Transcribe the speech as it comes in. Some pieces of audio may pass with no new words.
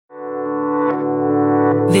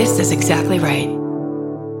This is exactly right.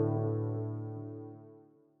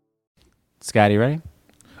 Scotty, ready?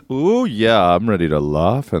 Ooh, yeah, I'm ready to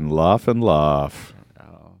laugh and laugh and laugh.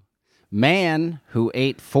 Man who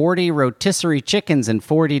ate 40 rotisserie chickens in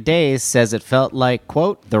 40 days says it felt like,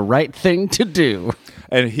 quote, the right thing to do.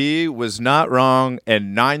 And he was not wrong,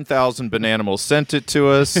 and 9,000 Bananimals sent it to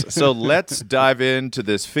us. So let's dive into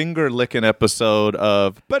this finger-licking episode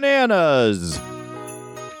of Bananas.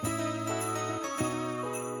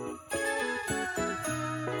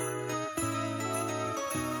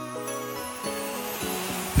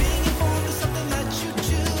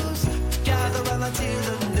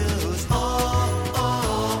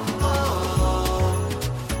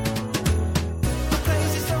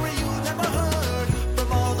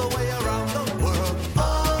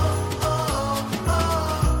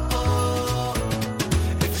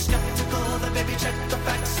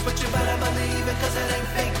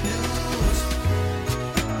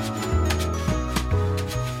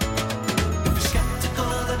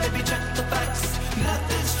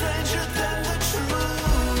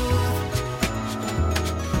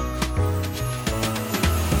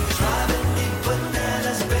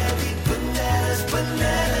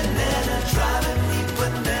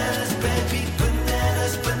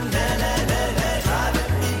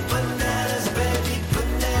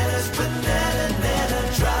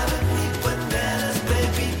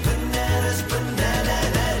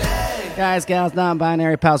 Guys, gals,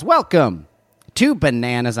 non-binary pals, welcome to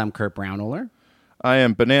Bananas. I'm Kurt Brownoler. I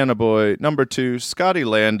am Banana Boy number 2, Scotty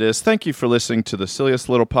Landis. Thank you for listening to the silliest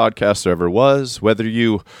little podcast there ever was. Whether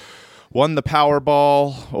you won the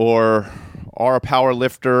Powerball or are a power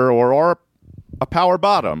lifter or are a power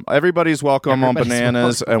bottom, everybody's welcome on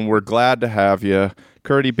Bananas, and we're glad to have you.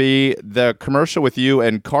 Curdy B, the commercial with you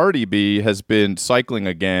and Cardi B has been cycling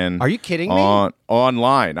again. Are you kidding me?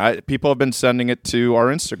 Online. People have been sending it to our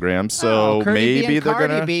Instagram, so Cardi maybe B and they're Cardi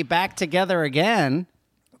going to be back together again.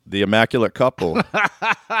 The immaculate couple.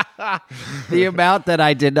 The amount that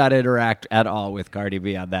I did not interact at all with Cardi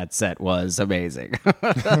B on that set was amazing.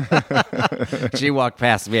 She walked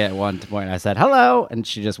past me at one point. I said, hello, and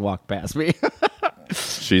she just walked past me.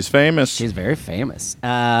 She's famous. She's very famous.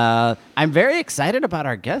 I'm very excited about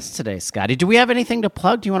our guest today, Scotty. Do we have anything to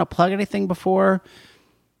plug? Do you want to plug anything before?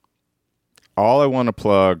 All I want to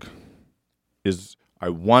plug is I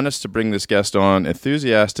want us to bring this guest on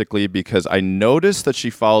enthusiastically because I noticed that she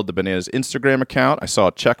followed the Bananas Instagram account. I saw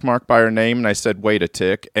a check mark by her name, and I said, wait a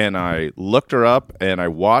tick. And I looked her up, and I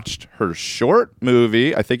watched her short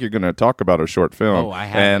movie. I think you're going to talk about her short film. Oh, I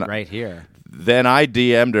have it right here. Then I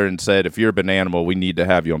DM'd her and said, if you're a Bananimal, we need to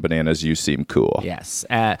have you on Bananas. You seem cool. Yes.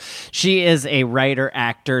 She is a writer,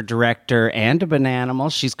 actor, director, and a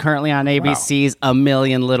Bananimal. She's currently on ABC's A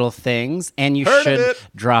Million Little Things. And you should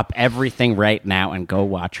drop everything right now and go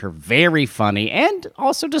watch her very funny and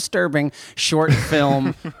also disturbing short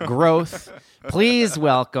film, Growth. Please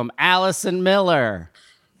welcome Allison Miller.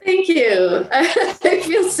 Thank you. I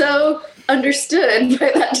feel so understood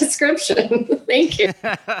by that description. Thank you.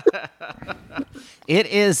 It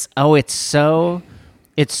is. Oh, it's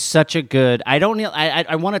such a good. I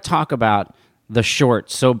want to talk about the short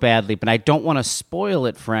so badly, but I don't want to spoil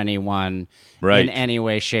it for anyone in any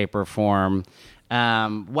way, shape, or form.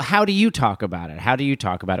 How do you talk about it? How do you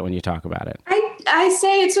talk about it when you talk about it? I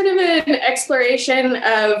say it's sort of an exploration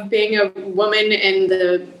of being a woman in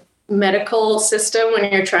the medical system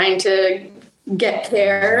when you're trying to get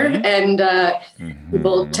care, and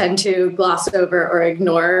people tend to gloss over or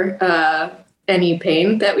ignore any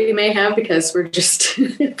pain that we may have because we're just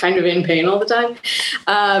kind of in pain all the time.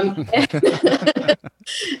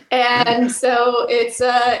 And so it's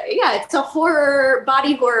a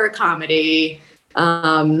body horror comedy.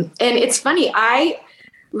 And it's funny, I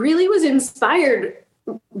really was inspired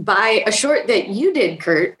by a short that you did,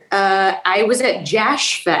 Kurt. I was at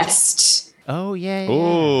Jash Fest. Oh, yeah.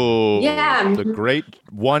 Oh, yeah. The great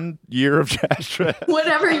 1 year of Jash Fest.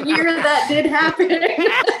 Whatever year that did happen.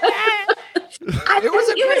 It was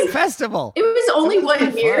a great festival. It was only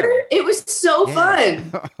 1 year. Fun. It was so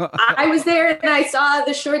fun. I was there and I saw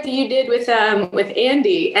the short that you did with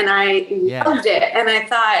Andy, and I loved it. And I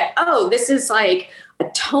thought, oh, this is like a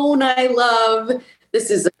tone I love. This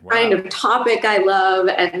is a kind of topic I love.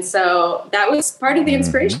 And so that was part of the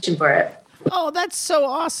inspiration for it. Oh, that's so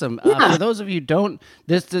awesome. For those of you who don't,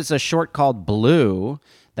 this is a short called Blue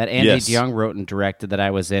that Andy DeYoung wrote and directed that I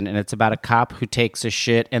was in, and it's about a cop who takes a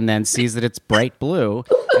shit and then sees that it's bright blue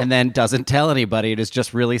and then doesn't tell anybody and is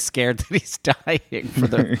just really scared that he's dying for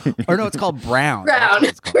or no, it's called Brown. Brown. Yeah,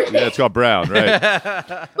 it's called Brown, right.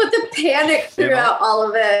 But the panic throughout all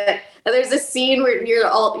of it. And there's a scene where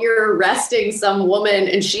you're arresting some woman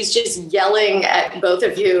and she's just yelling at both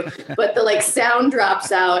of you, but the like sound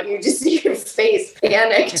drops out and you just see your face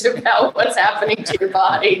panicked about what's happening to your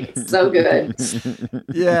body. It's so good.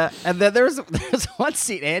 Yeah, and then there's one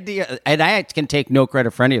scene, Andy, and I can take no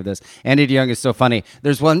credit for any of this. Andy DeYoung is so funny.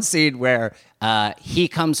 There's one scene where he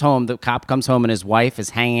comes home, the cop comes home, and his wife is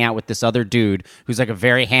hanging out with this other dude who's like a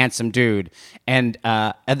very handsome dude, and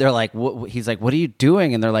they're like, he's like, "What are you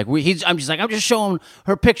doing?" And they're like, I'm just showing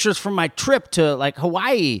her pictures from my trip to like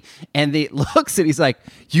Hawaii, and he looks and he's like,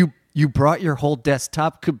 You brought your whole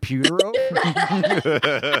desktop computer over?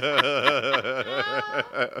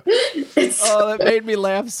 That made me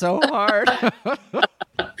laugh so hard.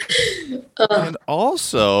 And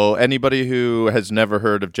also, anybody who has never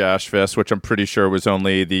heard of Jash Fest, which I'm pretty sure was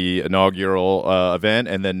only the inaugural event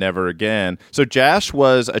and then never again. So Jash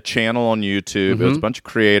was a channel on YouTube. It was a bunch of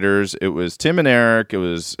creators. It was Tim and Eric. It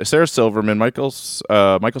was Sarah Silverman, Michael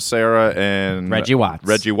Cera, and Reggie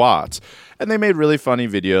Watts. And they made really funny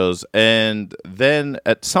videos. And then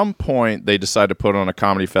at some point, they decided to put on a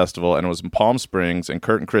comedy festival, and it was in Palm Springs. And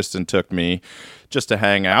Kurt and Kristen took me just to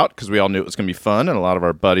hang out because we all knew it was going to be fun, and a lot of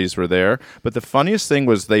our buddies were there. But the funniest thing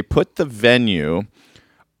was they put the venue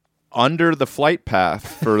under the flight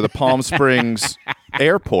path for the Palm Springs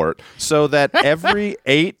airport so that every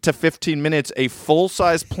 8 to 15 minutes a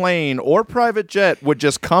full-size plane or private jet would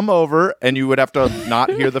just come over, and you would have to not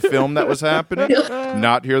hear the film that was happening,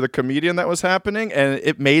 not hear the comedian that was happening, and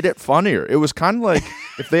it made it funnier. It was kind of like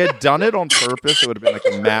if they had done it on purpose, it would have been like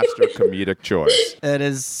a master comedic choice. That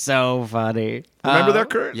is so funny. Remember that,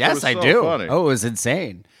 Kurt? Yes, I do. Funny. Oh, it was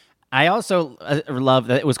insane. I also love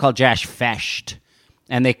that it was called Jash Fest,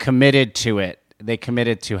 and they committed to it. They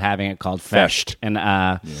committed to having it called Fest. And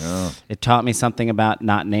it taught me something about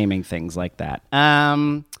not naming things like that.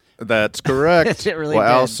 That's correct. It really well,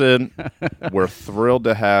 did. Allison, we're thrilled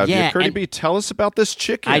to have you. Curdy B, tell us about this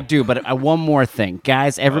chicken. I do, but one more thing.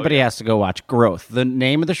 Guys, everybody has to go watch Growth. The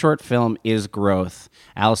name of the short film is Growth.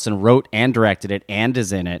 Allison wrote and directed it and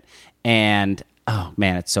is in it. And, oh,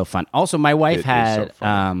 man, it's so fun. Also, my wife had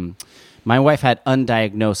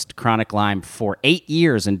undiagnosed chronic Lyme for 8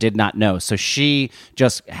 years and did not know. So she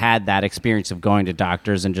just had that experience of going to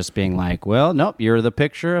doctors and just being like, well, nope, you're the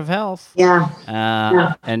picture of health. Yeah.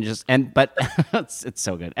 But it's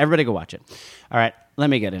so good. Everybody go watch it. All right, let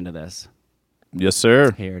me get into this. Yes,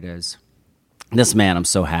 sir. Here it is. This man I'm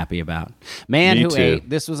so happy about. Man Me Who too. Ate.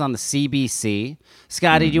 This was on the CBC.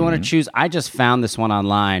 Scotty, do you want to choose? I just found this one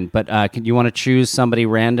online, but you want to choose somebody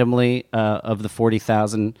randomly of the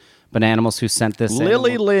 40,000 Bananimals who sent this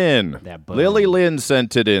Lily in? Lynn. Lily Lynn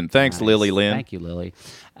sent it in. Thanks, Nice. Lily Lynn. Thank you, Lily.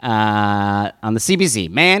 On the CBC,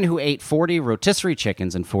 man who ate 40 rotisserie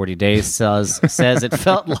chickens in 40 days says it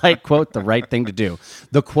felt like, quote, the right thing to do.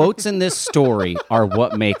 The quotes in this story are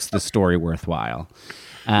what makes the story worthwhile.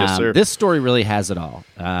 Yes, sir. This story really has it all.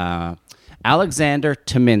 Alexander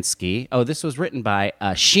Tominsky. Oh, this was written by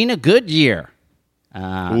Sheena Goodyear.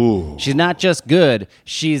 She's not just good,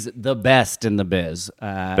 she's the best in the biz.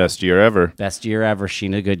 Best year ever. Best year ever,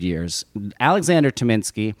 Sheena Goodyear's. Alexander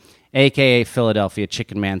Tominsky, a.k.a. Philadelphia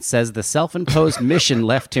Chicken Man, says the self-imposed mission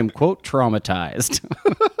left him, quote, traumatized.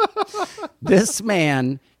 This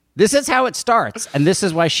man, this is how it starts, and this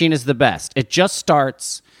is why Sheena's the best. It just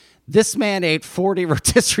starts, this man ate 40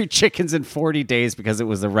 rotisserie chickens in 40 days because it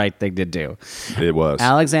was the right thing to do. It was.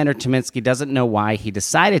 Alexander Tominsky doesn't know why he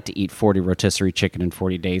decided to eat 40 rotisserie chicken in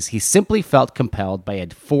 40 days. He simply felt compelled by a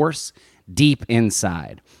force deep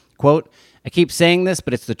inside. Quote, I keep saying this,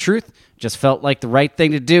 but it's the truth. Just felt like the right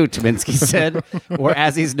thing to do, Tominsky said. Or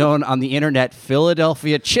as he's known on the internet,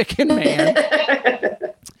 Philadelphia Chicken Man.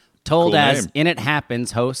 Told Cool as name. In It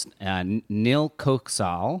Happens host Neil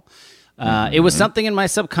Koksal. It was something in my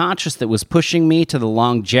subconscious that was pushing me to the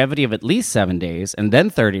longevity of at least 7 days, and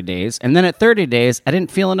then 30 days, and then at 30 days, I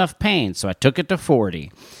didn't feel enough pain, so I took it to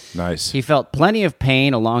 40. Nice. He felt plenty of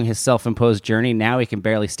pain along his self-imposed journey. Now he can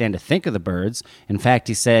barely stand to think of the birds. In fact,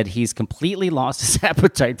 he said he's completely lost his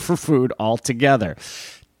appetite for food altogether.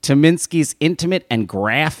 Tominsky's intimate and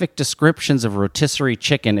graphic descriptions of rotisserie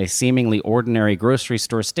chicken, a seemingly ordinary grocery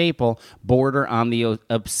store staple, border on the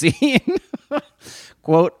obscene.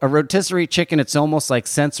 Quote, a rotisserie chicken, it's almost like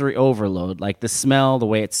sensory overload, like the smell, the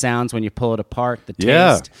way it sounds when you pull it apart, the taste.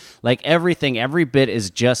 Yeah. Like everything, every bit is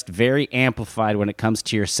just very amplified when it comes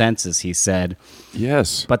to your senses, he said.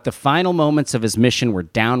 Yes. But the final moments of his mission were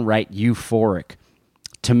downright euphoric.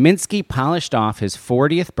 Tominsky polished off his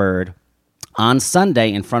 40th bird on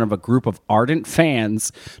Sunday in front of a group of ardent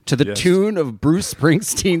fans to the tune of Bruce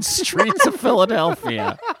Springsteen's Streets of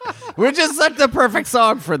Philadelphia, which is such the perfect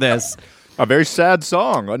song for this. A very sad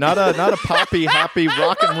song. Not a poppy, happy,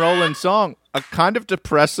 rock and rolling song. A kind of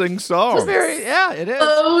depressing song. It is.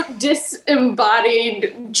 Oh,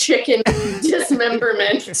 disembodied chicken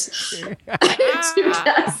dismemberment to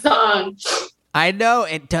that song. I know,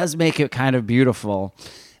 it does make it kind of beautiful.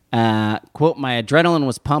 Quote, my adrenaline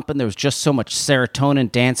was pumping. There was just so much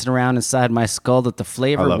serotonin dancing around inside my skull that the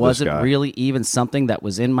flavor wasn't really even something that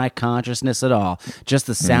was in my consciousness at all. Just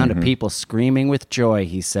the sound of people screaming with joy,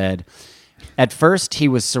 he said. At first, he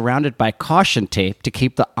was surrounded by caution tape to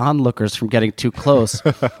keep the onlookers from getting too close,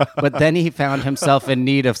 but then he found himself in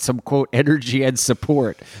need of some, quote, energy and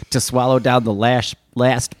support to swallow down the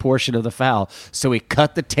last portion of the fowl. So he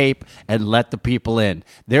cut the tape and let the people in.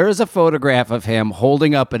 There is a photograph of him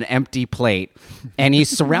holding up an empty plate, and he's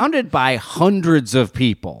surrounded by hundreds of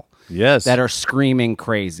people. Yes. That are screaming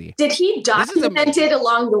crazy. Did he document it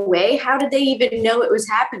along the way? How did they even know it was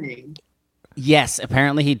happening? Yes,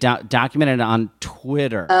 apparently he documented it on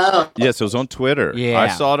Twitter. Oh. Yes, it was on Twitter. Yeah. I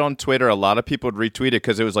saw it on Twitter. A lot of people would retweet it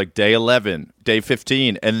because it was like day 11, day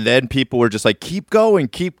 15, and then people were just like, keep going.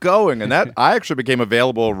 And that I actually became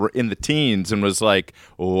available in the teens and was like,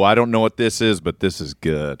 oh, I don't know what this is, but this is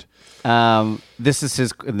good. This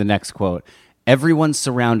is the next quote. Everyone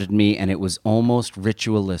surrounded me, and it was almost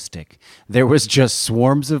ritualistic. There was just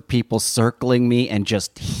swarms of people circling me, and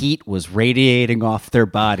just heat was radiating off their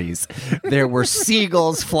bodies. There were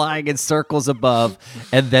seagulls flying in circles above,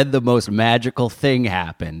 and then the most magical thing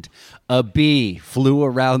happened. A bee flew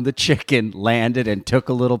around the chicken, landed, and took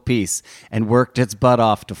a little piece, and worked its butt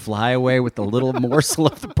off to fly away with a little morsel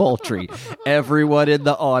of the poultry. Everyone in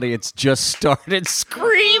the audience just started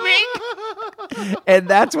screaming. And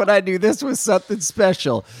that's when I knew this was something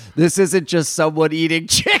special. This isn't just someone eating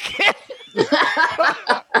chicken.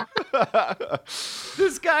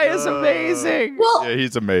 This guy is amazing. Well, yeah,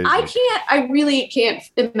 he's amazing. I really can't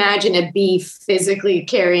imagine a bee physically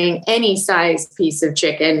carrying any size piece of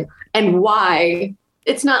chicken. And why?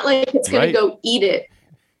 It's not like it's going to go eat it.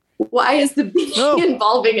 Why is the bee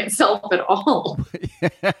involving itself at all?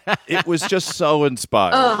 It was just so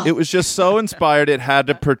inspired. It was just so inspired. It had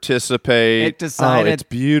to participate. It decided it's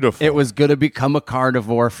beautiful. It was going to become a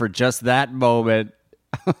carnivore for just that moment.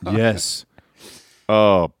 Yes.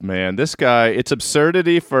 Oh, man. This guy, it's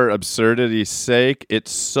absurdity for absurdity's sake.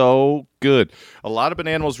 It's so good. A lot of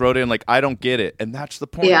Bananimals wrote in like, I don't get it. And that's the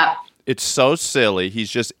point. Yeah. It's so silly. He's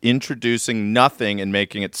just introducing nothing and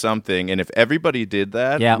making it something. And if everybody did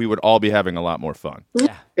that, we would all be having a lot more fun.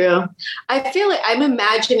 Yeah. I feel like I'm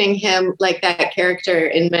imagining him like that character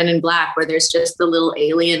in Men in Black where there's just the little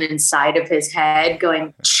alien inside of his head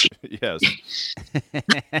going. Yes.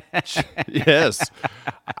 Yes.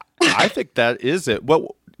 I think that is it.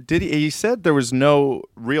 What did he said there was no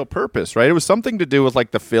real purpose, right? It was something to do with like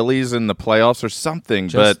the Phillies in the playoffs or something.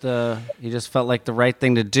 But he just felt like the right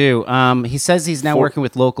thing to do. He says he's now working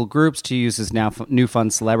with local groups to use his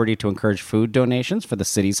newfound celebrity to encourage food donations for the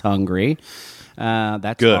city's hungry.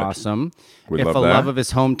 That's good. Awesome. We'd if love a that. love of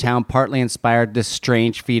his hometown partly inspired this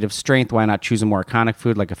strange feat of strength, why not choose a more iconic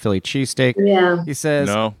food like a Philly cheesesteak? Yeah. He says,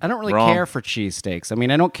 No, I don't really wrong. care for cheesesteaks. I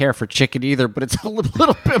mean, I don't care for chicken either, but it's a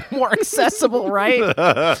little bit more accessible, right?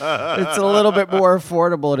 It's a little bit more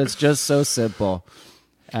affordable, and it's just so simple.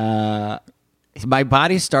 My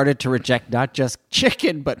body started to reject not just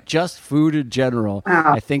chicken, but just food in general.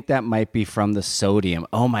 Wow. I think that might be from the sodium.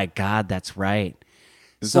 Oh, my God, that's right.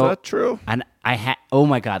 Is that true? And oh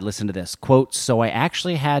my God, listen to this. Quote, so I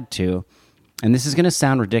actually had to, and this is going to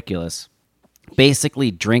sound ridiculous,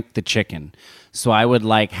 basically drink the chicken. So I would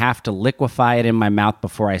like have to liquefy it in my mouth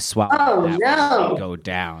before I swallowed it. Oh, That no. would go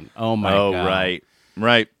down. Oh my God. Oh,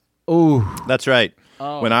 right. Ooh. That's right.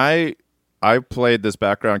 Oh. When I played this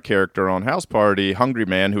background character on House Party, Hungry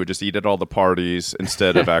Man, who would just eat at all the parties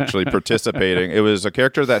instead of actually participating. It was a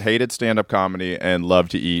character that hated stand-up comedy and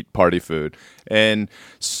loved to eat party food. And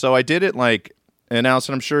so I did it like, and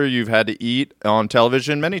Allison, I'm sure you've had to eat on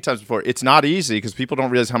television many times before. It's not easy because people don't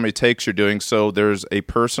realize how many takes you're doing. So there's a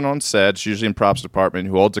person on set, it's usually in props department,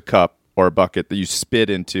 who holds a cup or a bucket that you spit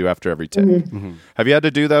into after every take. Mm-hmm. Have you had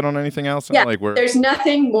to do that on anything else? Yeah, Like there's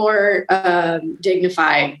nothing more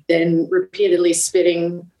dignified than repeatedly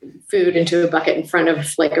spitting food into a bucket in front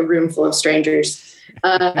of like a room full of strangers.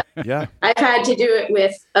 yeah. I've had to do it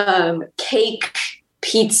with cake,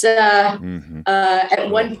 pizza. Mm-hmm. At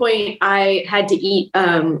one point, I had to eat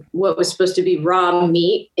what was supposed to be raw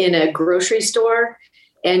meat in a grocery store.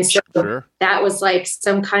 And so that was like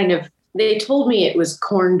some kind of, they told me it was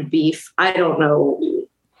corned beef. I don't know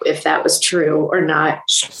if that was true or not.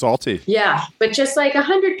 Salty. Yeah, but just like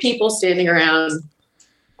 100 people standing around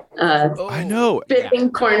I know.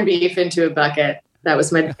 spitting corned beef into a bucket. That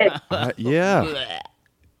was my day. Yeah.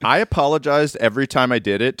 I apologized every time I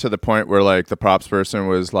did it, to the point where like the props person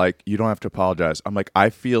was like, "You don't have to apologize." I'm like, "I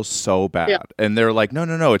feel so bad." Yeah. And they're like,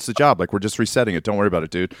 No, it's the job. Like, we're just resetting it. Don't worry about it,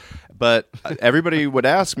 dude." But everybody would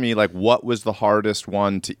ask me like, what was the hardest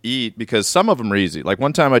one to eat? Because some of them are easy. Like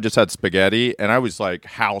one time I just had spaghetti and I was like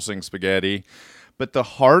housing spaghetti. But the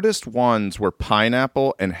hardest ones were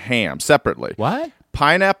pineapple and ham separately. What?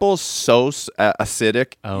 Pineapple's so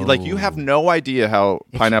acidic. Oh. Like, you have no idea how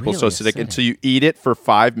pineapple's really so acidic acidic. until you eat it for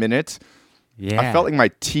 5 minutes. Yeah. I felt like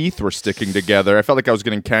my teeth were sticking together. I felt like I was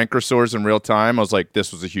getting canker sores in real time. I was like,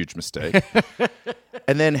 this was a huge mistake.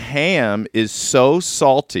 And then ham is so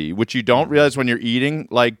salty, which you don't realize when you're eating,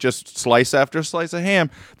 like just slice after slice of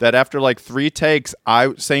ham, that after like 3 takes,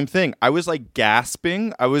 same thing. I was like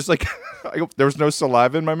gasping. I was like, there was no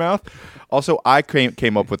saliva in my mouth. Also, I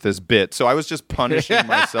came up with this bit, so I was just punishing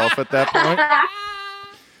myself at that point.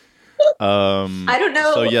 I don't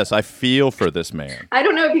know. So yes, I feel for this man. I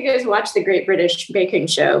don't know if you guys watch the Great British Baking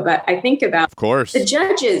Show, but I think about Of course. the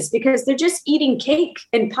judges, because they're just eating cake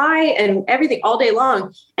and pie and everything all day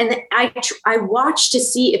long. And I watch to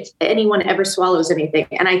see if anyone ever swallows anything.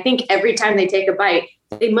 And I think every time they take a bite,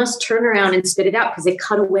 they must turn around and spit it out because they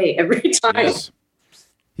cut away every time. Yes.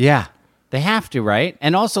 Yeah. They have to, right?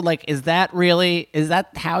 And also, like, is that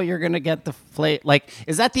how you're going to get the flavor? Like,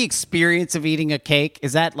 is that the experience of eating a cake?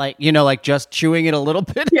 Is that like, like just chewing it a little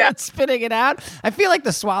bit and spitting it out? I feel like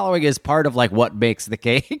the swallowing is part of like what makes the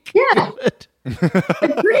cake. Yeah.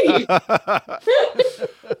 Agreed.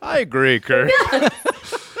 I agree, Kurt. Yeah.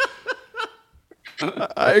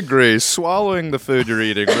 I agree. Swallowing the food you're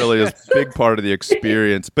eating really is a big part of the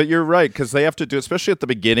experience. But you're right, because they have to do, especially at the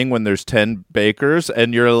beginning when there's 10 bakers,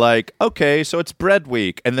 and you're like, okay, so it's bread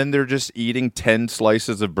week. And then they're just eating 10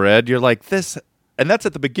 slices of bread. You're like, this. And that's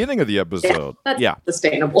at the beginning of the episode. That's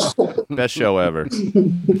sustainable. Best show ever.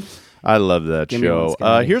 I love that Give me one, show.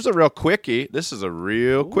 Scotty. Here's a real quickie. This is a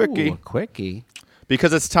real quickie. Ooh, a quickie.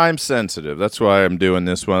 Because it's time sensitive. That's why I'm doing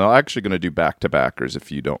this one. I'm actually going to do back-to-backers if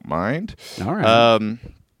you don't mind. All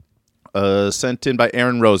right. Sent in by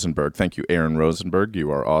Aaron Rosenberg. Thank you, Aaron Rosenberg. You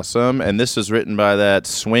are awesome. And this is written by that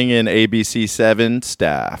swinging ABC7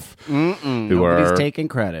 staff. Nobody's taking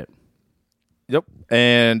credit. Yep.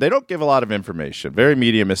 And they don't give a lot of information. Very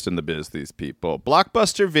mediumist in the biz, these people.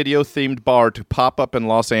 Blockbuster video-themed bar to pop up in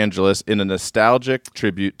Los Angeles in a nostalgic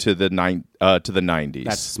tribute to the 90s.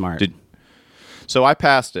 That's smart. So I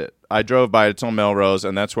passed it. I drove by it. It's on Melrose,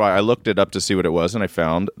 and that's why I looked it up to see what it was, and I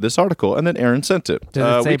found this article, and then Aaron sent it.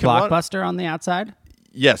 Does it say Blockbuster on the outside?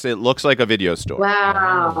 Yes, it looks like a video store.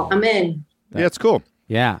 Wow. I'm in. Yeah, it's cool.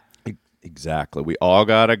 Yeah. Exactly. We all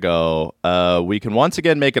gotta go. We can once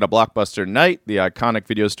again make it a Blockbuster night. The iconic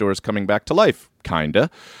video store is coming back to life, kinda.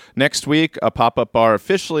 Next week, a pop-up bar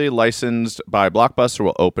officially licensed by Blockbuster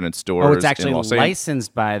will open its doors. Oh, it's actually in Los Angeles.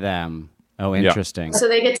 licensed by them. Oh, interesting. So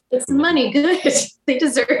they get to get some money. Good. They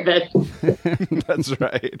deserve it. That's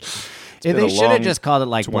right. Yeah, they should have just called it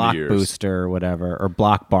like 20 years. Blockbooster or whatever, or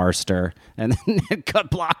Blockbarster, and then cut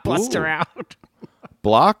Blockbuster out.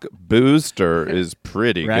 Block Booster is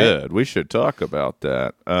pretty Right? good. We should talk about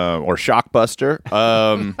that. Or Shockbuster.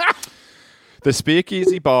 The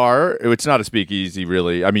Speakeasy Bar, it's not a speakeasy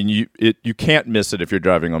really. I mean, you can't miss it if you're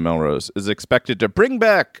driving on Melrose, is expected to bring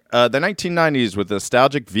back the 1990s with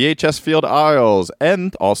nostalgic VHS field aisles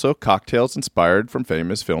and also cocktails inspired from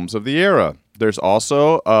famous films of the era. There's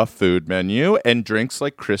also a food menu and drinks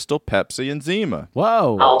like Crystal, Pepsi, and Zima.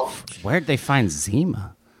 Whoa. Oh. Where'd they find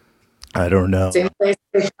Zima? I don't know. Same place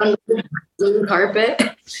they found the blue carpet.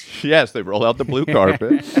 Yes, they roll out the blue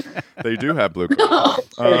carpet. They do have blue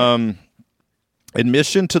carpet.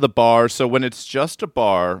 Admission to the bar. So when it's just a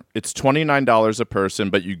bar, it's $29 a person,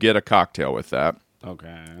 but you get a cocktail with that.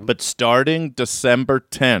 Okay. But starting December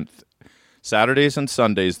 10th, Saturdays and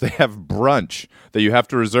Sundays, they have brunch that you have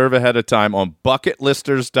to reserve ahead of time on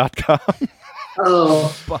bucketlisters.com.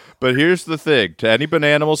 Oh. But here's the thing. To any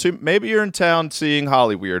bananimals who maybe you're in town seeing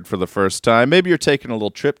Hollyweird for the first time, maybe you're taking a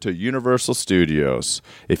little trip to Universal Studios.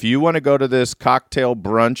 If you want to go to this cocktail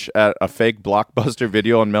brunch at a fake Blockbuster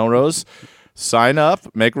video on Melrose, sign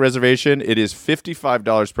up, make a reservation. It is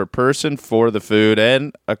 $55 per person for the food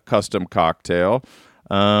and a custom cocktail.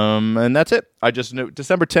 And that's it. I just knew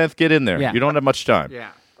December 10th, get in there. Yeah. You don't have much time.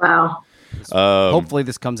 Yeah. Wow. Hopefully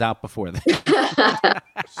this comes out before then.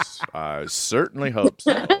 I certainly hope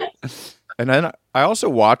so. And then I also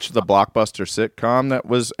watched the Blockbuster sitcom that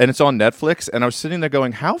was, and it's on Netflix, and I was sitting there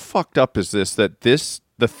going, how fucked up is this that this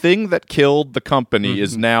the thing that killed the company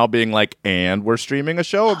is now being like, and we're streaming a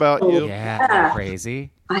show about you. Yeah, isn't that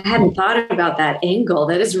crazy. I hadn't thought about that angle.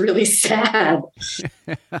 That is really sad.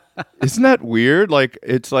 Isn't that weird? Like,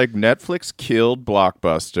 it's like Netflix killed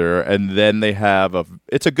Blockbuster, and then they have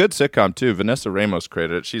it's a good sitcom too. Vanessa Ramos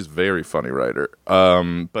created it. She's a very funny writer.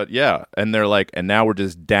 But yeah, and they're like, and now we're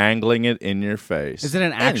just dangling it in your face. Is it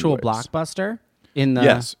an actual Blockbuster?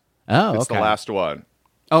 Yes. Oh, it's the last one.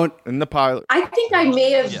 Oh, in the pilot. I think I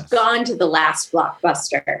may have gone to the last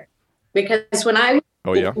Blockbuster because when I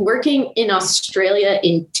was working in Australia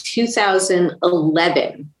in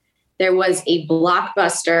 2011, there was a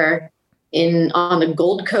Blockbuster on the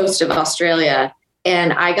Gold Coast of Australia,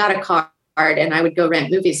 and I got a card and I would go rent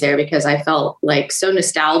movies there because I felt like so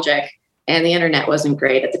nostalgic, and the internet wasn't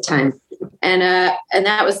great at the time. And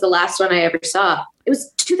that was the last one I ever saw. It was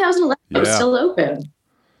 2011. It was still open.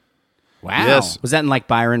 Wow. Yes. Was that in like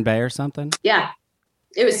Byron Bay or something? Yeah.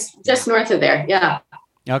 It was just north of there. Yeah.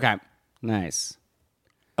 Okay. Nice.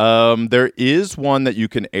 There is one that you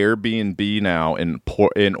can Airbnb now in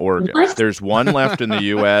Oregon. What? There's one left in the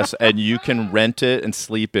U.S., and you can rent it and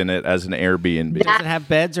sleep in it as an Airbnb. Does it have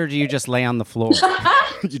beds, or do you just lay on the floor?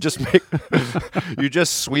 You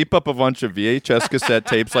just sweep up a bunch of VHS cassette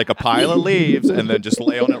tapes like a pile of leaves, and then just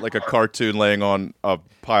lay on it like a cartoon laying on a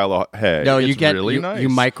pile of hay. No, it's really nice. You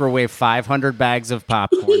microwave 500 bags of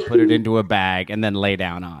popcorn, put it into a bag, and then lay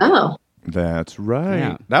down on it. Oh. That's right.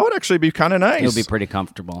 Yeah. That would actually be kind of nice. It would be pretty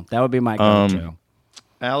comfortable. That would be my go-to.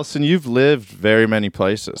 Allison, you've lived very many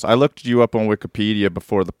places. I looked you up on Wikipedia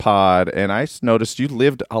before the pod, and I noticed you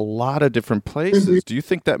lived a lot of different places. Mm-hmm. Do you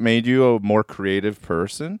think that made you a more creative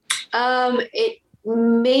person? It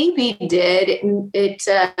maybe did. It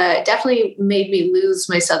definitely made me lose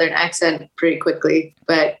my Southern accent pretty quickly,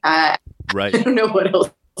 but right. I don't know what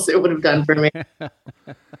else it would have done for me.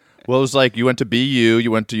 Well, it was like you went to BU,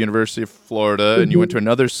 you went to University of Florida, and you went to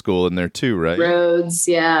another school in there too, right? Rhodes,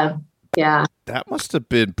 yeah. Yeah. That must have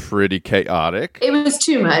been pretty chaotic. It was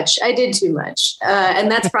too much. I did too much.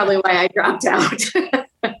 And that's probably why I dropped out.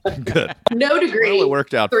 Good. No degree. Well, it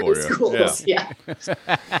worked out for you. Schools. Yeah.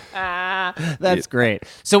 That's great.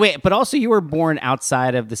 So wait, but also you were born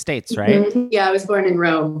outside of the States, right? Mm-hmm. Yeah, I was born in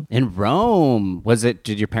Rome. In Rome.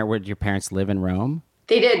 Did your parents live in Rome?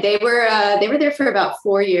 They did. They were there for about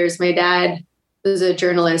 4 years. My dad was a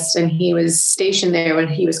journalist, and he was stationed there when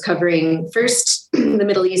he was covering first the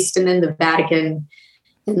Middle East and then the Vatican.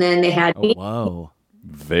 And then they had me. Whoa.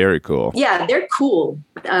 Very cool. Yeah, they're cool.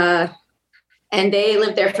 And they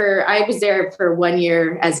lived there I was there for 1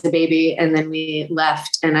 year as a baby, and then we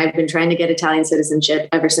left. And I've been trying to get Italian citizenship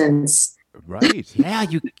ever since. Right. Yeah.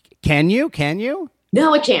 Can you?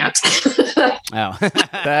 No, I can't. Oh.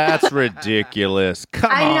 That's ridiculous. Come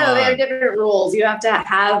on. I know, they have different rules. You have to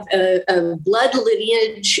have a blood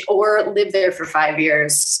lineage or live there for 5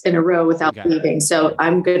 years in a row without leaving. So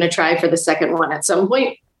I'm going to try for the second one at some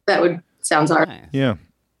point. That sounds all right. Yeah.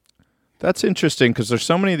 That's interesting because there's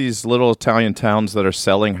so many of these little Italian towns that are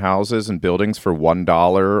selling houses and buildings for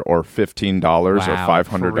 $1 or $15 or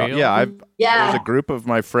 $500. Yeah, there's a group of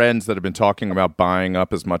my friends that have been talking about buying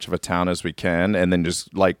up as much of a town as we can, and then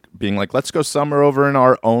just like being like, let's go summer over in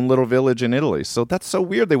our own little village in Italy. So that's so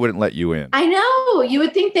weird they wouldn't let you in. I know. You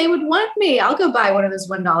would think they would want me. I'll go buy one of those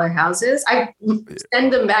 $1 houses. I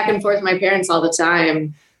send them back and forth to my parents all the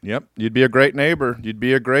time. Yep, you'd be a great neighbor.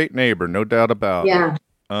 No doubt about it. Yeah.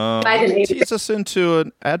 Tease us into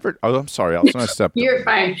an advert. Oh, I'm sorry, Allison. I stepped. You're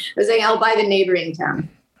fine. I was saying I'll buy the neighboring town.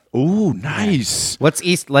 Ooh, nice. Let's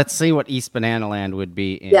see what East Banana Land would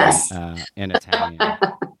be in, in Italian.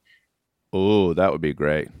 Ooh, that would be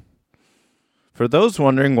great. For those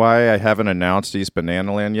wondering why I haven't announced East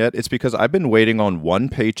Banana Land yet, it's because I've been waiting on one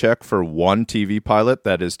paycheck for one TV pilot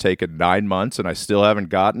that has taken 9 months, and I still haven't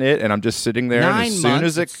gotten it. And I'm just sitting there, and as soon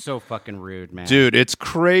as it's so fucking rude, man. Dude, it's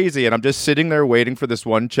crazy. And I'm just sitting there waiting for this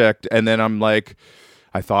one check, and then I'm like,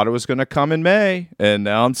 I thought it was going to come in May, and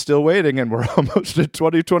now I'm still waiting, and we're almost at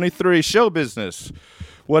 2023. Show business.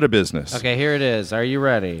 What a business. Okay, here it is. Are you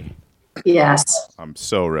ready? Yes. I'm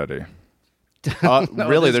so ready.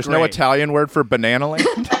 Really? There's no Italian word for banana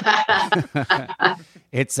land?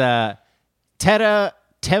 It's terra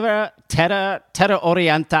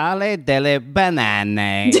orientale delle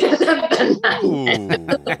banane.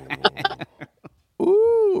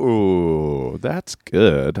 Ooh, that's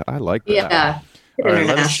good. I like that. Yeah.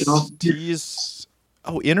 International.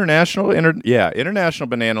 International. International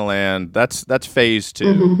Banana Land. That's phase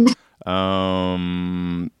 2.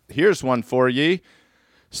 Mm-hmm. Here's one for ye.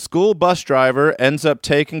 School bus driver ends up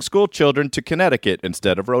taking school children to Connecticut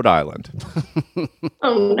instead of Rhode Island.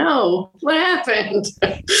 Oh, no. What happened?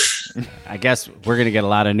 I guess we're going to get a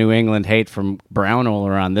lot of New England hate from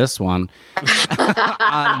Brownoler on this one.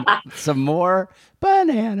 On some more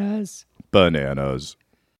bananas. Bananas.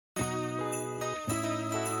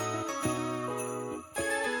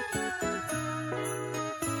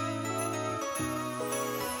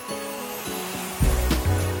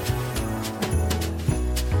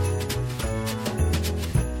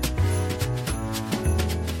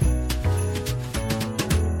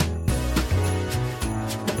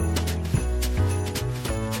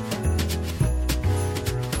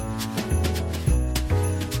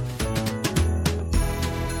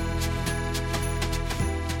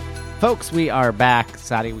 Folks, we are back.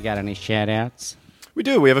 Sadi, we got any shout-outs? We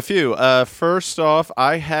do. We have a few. First off,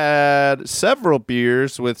 I had several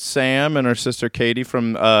beers with Sam and her sister Katie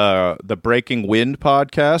from the Breaking Wind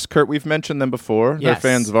podcast. Kurt, we've mentioned them before. Yes.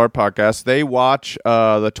 They're fans of our podcast. They watch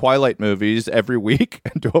the Twilight movies every week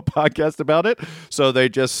and do a podcast about it. So they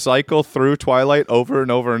just cycle through Twilight over and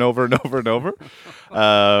over and over and over and over.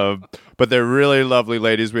 But they're really lovely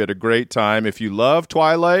ladies. We had a great time. If you love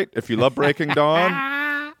Twilight, if you love Breaking Dawn,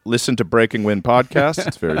 listen to Breaking Wind podcast.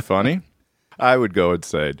 It's very funny. I would go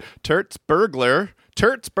insane. Turt's Burglar,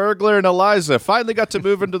 and Eliza finally got to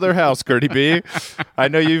move into their house, Gertie B. I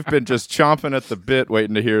know you've been just chomping at the bit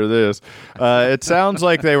waiting to hear this. It sounds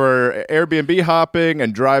like they were Airbnb hopping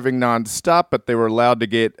and driving nonstop, but they were allowed to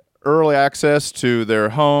get early access to their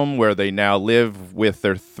home where they now live with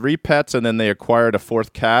their 3 pets, and then they acquired a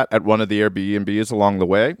 4th cat at one of the Airbnbs along the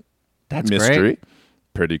way. That's Mystery. great.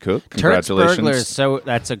 Pretty cool. Turt's Congratulations. Burglars, so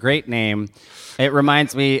that's a great name. It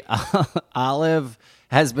reminds me, Olive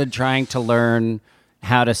has been trying to learn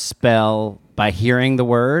how to spell by hearing the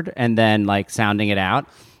word and then like sounding it out.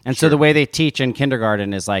 And so the way they teach in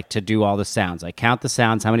kindergarten is like to do all the sounds. Like count the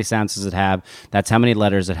sounds, how many sounds does it have? That's how many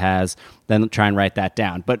letters it has. Then try and write that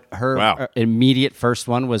down. But her immediate first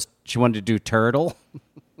one was she wanted to do turtle.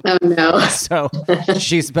 Oh, no. So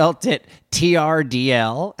she spelt it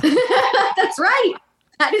TRDL. That's right.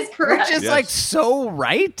 That is correct. Which is like so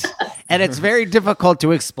right. And it's very difficult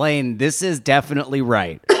to explain. This is definitely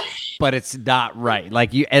right, but it's not right.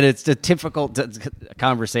 And it's a difficult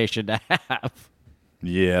conversation to have.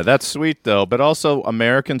 Yeah, that's sweet though. But also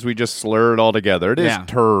Americans, we just slur it all together. It is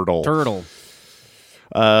turtle. Turtle.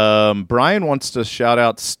 Brian wants to shout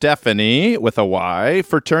out Stephanie with a Y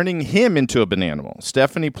for turning him into a bananimal.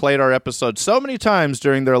 Stephanie played our episode so many times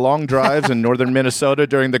during their long drives in northern Minnesota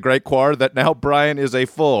during the Great Quar that now Brian is a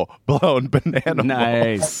full-blown bananimal.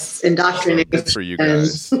 Nice. Indoctrination. Good for you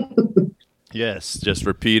guys. Yes, just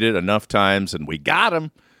repeat it enough times and we got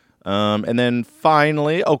him. And then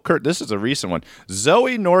finally, Kurt, this is a recent one.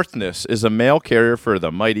 Zoe Northness is a mail carrier for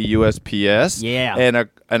the mighty USPS. Yeah.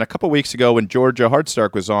 And a couple weeks ago when Georgia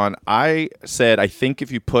Hardstark was on, I said, I think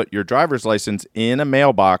if you put your driver's license in a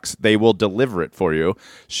mailbox, they will deliver it for you.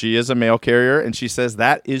 She is a mail carrier, and she says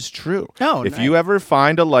that is true. Oh, if nice. you ever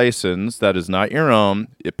find a license that is not your own,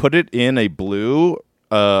 put it in a blue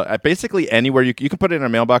basically anywhere you can put it in a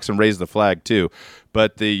mailbox and raise the flag too,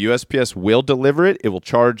 but the USPS will deliver it. It will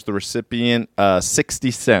charge the recipient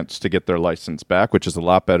 60 cents to get their license back, which is a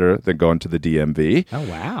lot better than going to the DMV. Oh,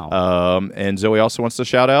 wow. And Zoe also wants to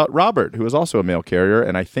shout out Robert, who is also a mail carrier,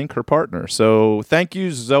 and I think her partner. So thank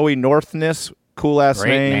you, Zoe Northness. Cool ass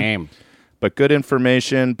Great name. But good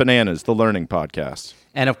information. Bananas, the learning podcast.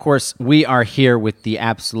 And of course, we are here with the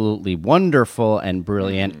absolutely wonderful and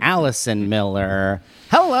brilliant Allison Miller.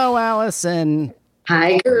 Hello, Allison.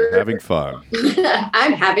 Hi, Kurt. Having fun.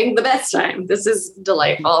 I'm having the best time. This is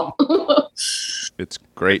delightful. It's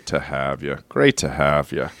great to have you. Great to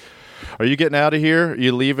have you. Are you getting out of here? Are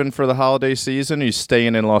you leaving for the holiday season? Or are you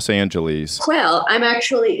staying in Los Angeles? Well, I'm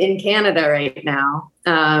actually in Canada right now.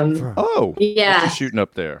 Yeah. What you shooting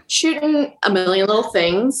up there? Shooting A Million Little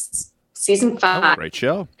Things, season 5. Great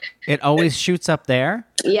show. It always shoots up there?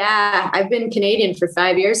 Yeah, I've been Canadian for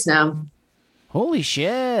 5 years now. Holy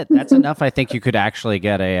shit. That's enough. I think you could actually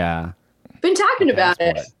get a... Been talking about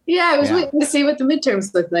it. Yeah, I was waiting to see what the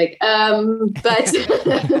midterms look like. But I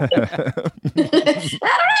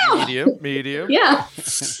don't know. Medium. Yeah.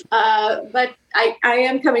 But I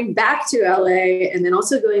am coming back to LA and then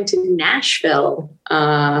also going to Nashville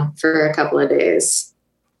for a couple of days.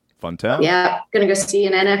 Fun town. Yeah, going to go see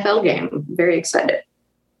an NFL game. Very excited.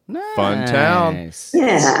 Nice. Fun town.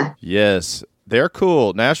 Yeah. Yes. They're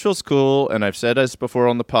cool. Nashville's cool, and I've said this before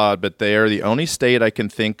on the pod, but they are the only state I can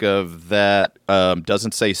think of that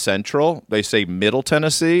doesn't say Central. They say Middle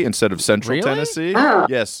Tennessee instead of Central Really? Tennessee. Oh.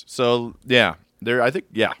 Yes. So, yeah. They're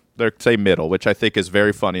They say middle, which I think is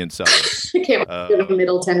very funny and southern. I can't wait to go to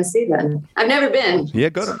Middle Tennessee then. I've never been. Yeah,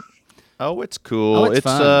 go to. Oh, it's cool. Oh, it's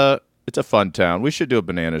fun. It's a fun town. We should do a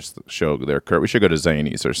bananas show there, Kurt. We should go to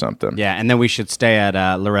Zany's or something. Yeah, and then we should stay at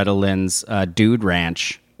Loretta Lynn's Dude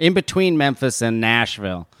Ranch in between Memphis and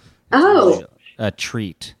Nashville. Oh, A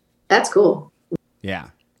treat. that's cool. Yeah.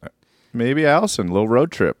 Maybe Allison, little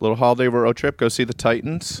road trip, little holiday road trip. Go see the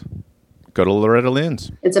Titans. Go to Loretta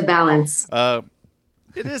Lynn's. It's a balance.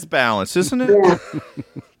 It is balanced, isn't it?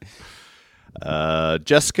 Yeah.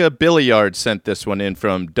 Jessica Billiard sent this one in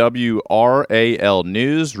from WRAL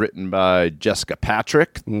News, written by Jessica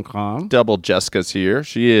Patrick. Okay. Double Jessica's here.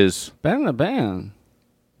 She is Bam.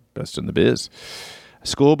 best in the biz. A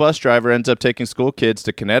school bus driver ends up taking school kids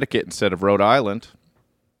to Connecticut instead of Rhode Island.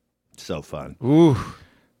 So fun. Ooh.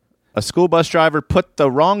 A school bus driver put the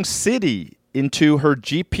wrong city into her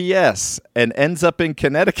GPS and ends up in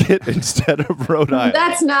Connecticut instead of Rhode Island.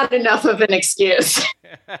 That's not enough of an excuse.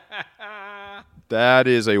 That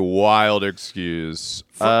is a wild excuse.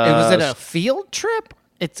 Was it a field trip?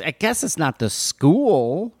 I guess it's not the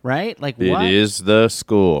school, right? Like what? It is the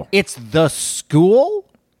school. It's the school?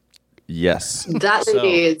 Yes. That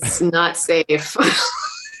is not safe.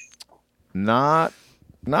 Not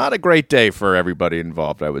a great day for everybody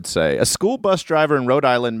involved, I would say. A school bus driver in Rhode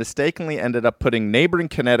Island mistakenly ended up putting neighboring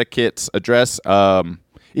Connecticut's address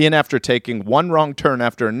in after taking one wrong turn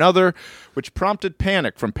after another, which prompted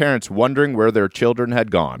panic from parents wondering where their children had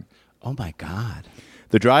gone. Oh, my God.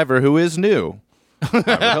 The driver, who is new, I would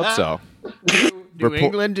hope so. New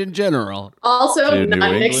England in general. Also, To New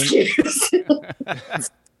not an England? excuse.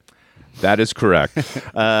 That is correct.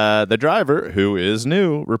 The driver, who is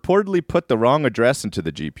new, reportedly put the wrong address into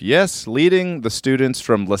the GPS, leading the students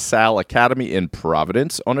from LaSalle Academy in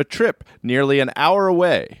Providence on a trip nearly an hour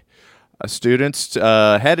away. Students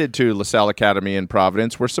headed to LaSalle Academy in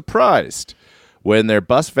Providence were surprised when their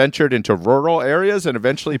bus ventured into rural areas and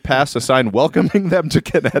eventually passed a sign welcoming them to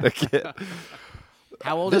Connecticut.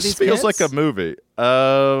 How old are This these feels kids? like a movie.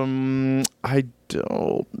 I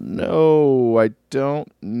don't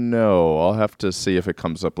know. I'll have to see if it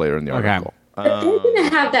comes up later in the article. But they're going to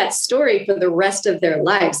have that story for the rest of their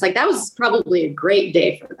lives. Like, that was probably a great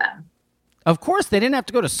day for them. Of course, they didn't have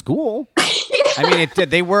to go to school. I mean,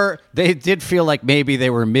 they did feel like maybe they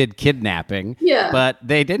were mid-kidnapping. Yeah. But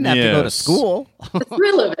they didn't have to go to Yes. school. The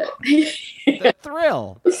thrill of it. The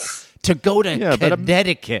thrill. To go to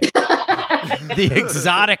Connecticut. The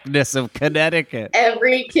exoticness of Connecticut.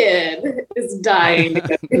 Every kid is dying to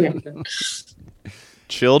go to Connecticut.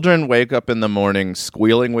 Children wake up in the morning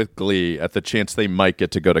squealing with glee at the chance they might get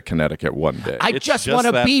to go to Connecticut one day. I It's just want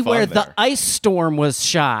to that be fun where there. the ice storm was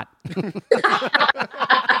shot.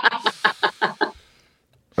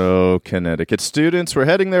 Oh, Connecticut. Students were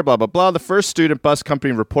heading there, blah, blah, blah. The first student bus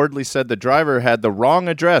company reportedly said the driver had the wrong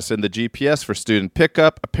address in the GPS for student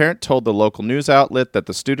pickup. A parent told the local news outlet that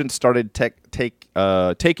the students started taking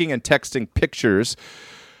and texting pictures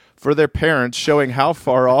for their parents showing how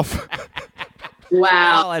far off.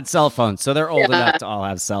 Wow. All had cell phones, so they're old enough to all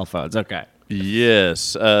have cell phones. Okay.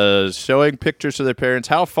 Yes, showing pictures to their parents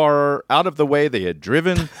how far out of the way they had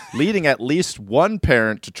driven, leading at least one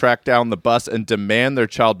parent to track down the bus and demand their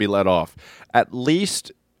child be let off. At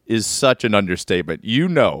least is such an understatement. You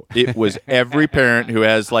know, it was every parent who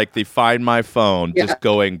has like the Find My Phone just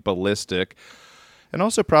going ballistic. And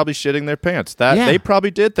also probably shitting their pants. They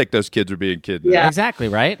probably did think those kids were being kidnapped. Yeah. Exactly,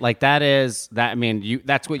 right? Like that's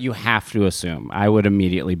what you have to assume. I would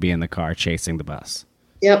immediately be in the car chasing the bus.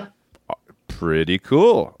 Yep. Pretty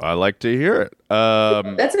cool. I like to hear it.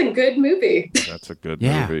 That's a good movie. That's a good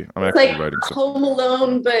Yeah. movie. I'm It's actually like writing something. Home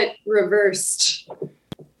Alone, but reversed.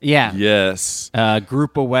 Yeah. Yes.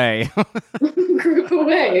 Group away. Group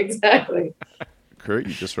away, exactly. Kurt,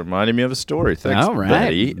 you just reminded me of a story. Thanks, All right,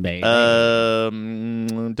 Betty. baby.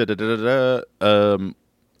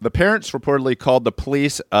 The parents reportedly called the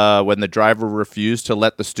police when the driver refused to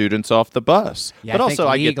let the students off the bus. Yeah, but I also, think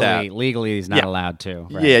I get that. Legally, he's not allowed to.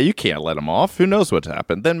 Right? Yeah, you can't let them off. Who knows what's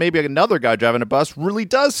happened? Then maybe another guy driving a bus really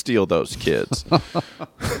does steal those kids.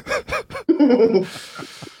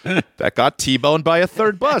 That got T-boned by a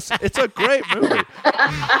third bus. It's a great movie.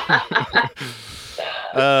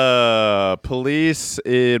 Police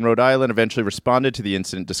in Rhode Island eventually responded to the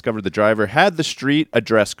incident, discovered the driver had the street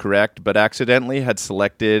address correct, but accidentally had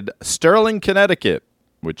selected Sterling, Connecticut,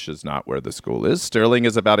 which is not where the school is. Sterling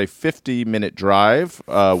is about a 50-minute drive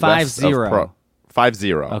west of 50.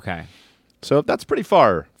 50. Okay. So that's pretty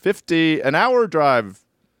far. An hour drive.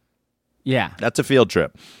 Yeah. That's a field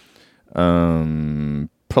trip.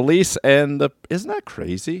 Police and isn't that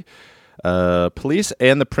crazy? Police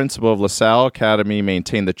and the principal of LaSalle Academy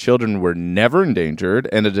maintained the children were never endangered,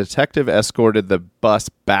 and a detective escorted the bus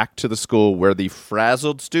back to the school where the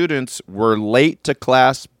frazzled students were late to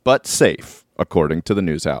class but safe, according to the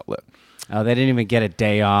news outlet. Oh, they didn't even get a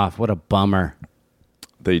day off. What a bummer.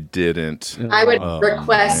 They didn't. I would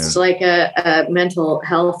request like a mental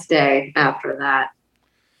health day after that.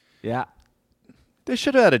 Yeah. They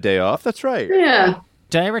should have had a day off. That's right. Yeah.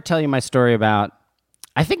 Did I ever tell you my story about,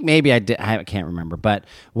 I think maybe I did, I can't remember, but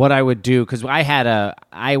what I would do, because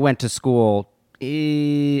I went to school,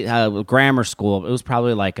 grammar school. It was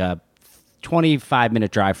probably like a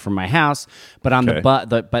 25-minute drive from my house, but on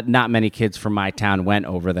but not many kids from my town went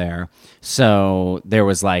over there. So there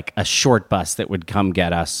was like a short bus that would come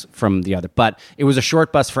get us from the other, but it was a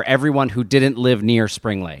short bus for everyone who didn't live near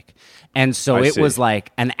Spring Lake. And so it was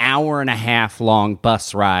like an hour and a half long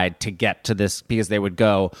bus ride to get to this, because they would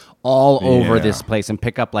go all over this place and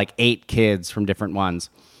pick up like 8 kids from different ones.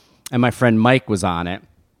 And my friend Mike was on it.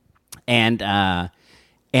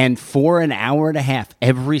 And for an hour and a half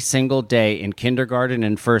every single day in kindergarten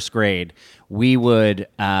and first grade, we would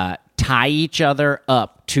tie each other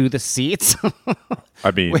up to the seats.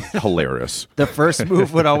 I mean, hilarious. The first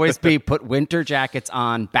move would always be put winter jackets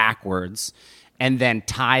on backwards and then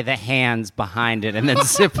tie the hands behind it and then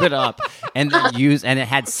zip it up and then and it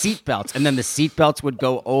had seat belts, and then the seat belts would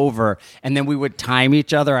go over, and then we would time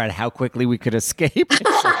each other at how quickly we could escape if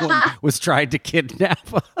someone was trying to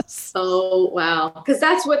kidnap us. Oh, wow. Because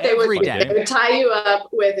that's what they would do. They would tie you up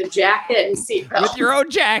with a jacket and seat belt. With your own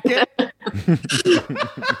jacket.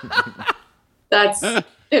 That's an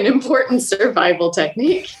important survival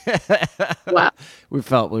technique. Wow. We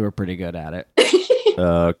felt we were pretty good at it.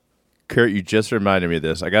 Kurt, you just reminded me of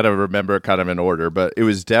this. I got to remember it kind of in order, but it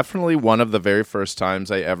was definitely one of the very first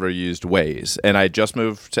times I ever used Waze. And I just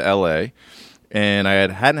moved to L.A., and I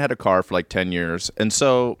hadn't had a car for like 10 years. And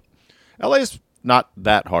so L.A.'s not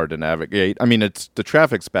that hard to navigate. I mean, the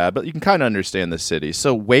traffic's bad, but you can kind of understand the city.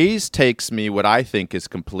 So Waze takes me what I think is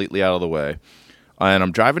completely out of the way. And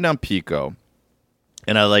I'm driving down Pico,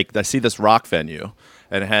 and I see this rock venue,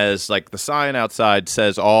 and it has like the sign outside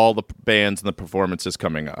says all the bands and the performances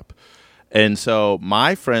coming up. And so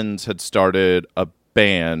my friends had started a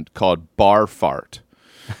band called Bar Fart.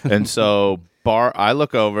 And so I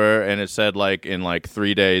look over, and it said like in like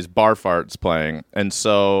 3 days, Bar Fart's playing. And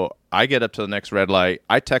so I get up to the next red light.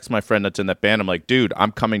 I text my friend that's in that band. I'm like, dude,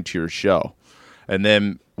 I'm coming to your show. And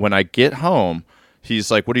then when I get home,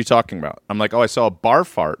 he's like, what are you talking about? I'm like, oh, I saw Bar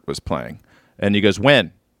Fart was playing. And he goes,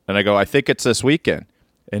 when? And I go, I think it's this weekend.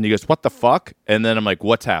 And he goes, what the fuck? And then I'm like,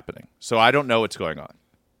 what's happening? So I don't know what's going on.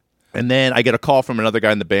 And then I get a call from another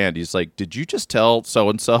guy in the band. He's like, did you just tell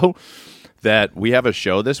so-and-so that we have a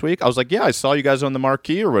show this week? I was like, yeah, I saw you guys on the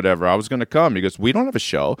marquee or whatever. I was going to come. He goes, we don't have a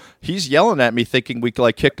show. He's yelling at me thinking we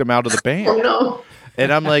like kicked him out of the band. Oh, no.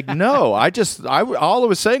 And I'm like, no, all I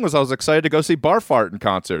was saying was I was excited to go see Bar Fart in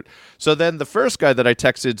concert. So then the first guy that I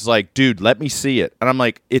texted is like, dude, let me see it. And I'm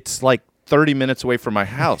like, it's like 30 minutes away from my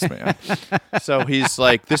house, man. So he's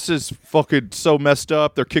like, this is fucking so messed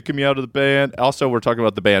up. They're kicking me out of the band. Also, we're talking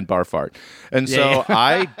about the band Bar Fart. And so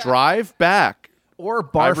I drive back. Or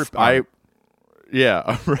Bar Fart.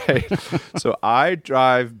 Yeah, right. So I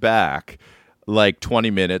drive back like 20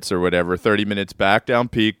 minutes or whatever, 30 minutes back down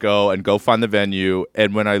Pico and go find the venue.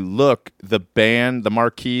 And when I look, the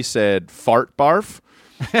marquee said Fart Barf.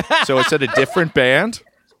 So it said a different band.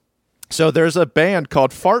 So there's a band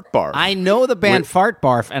called Fart Barf. I know the band Fart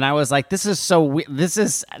Barf, and I was like, this is so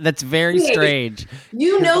that's very strange.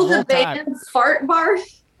 You know the band Fart Barf?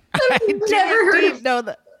 I've never heard of know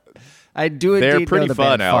that. I do indeed They're pretty know the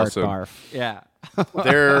fun, band Allison. Fart Barf. Yeah.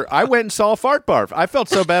 I went and saw Fart Barf. I felt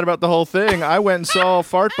so bad about the whole thing. I went and saw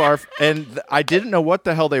Fart Barf, and I didn't know what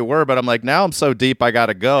the hell they were, but I'm like, now I'm so deep, I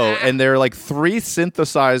gotta go. And they're like 3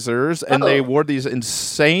 synthesizers, and they wore these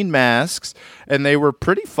insane masks, and they were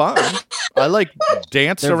pretty fun. I like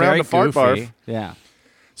danced around the Fart Barf. Yeah.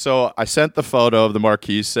 So I sent the photo of the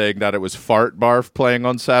marquee saying that it was Fart Barf playing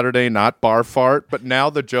on Saturday, not Bar Fart. But now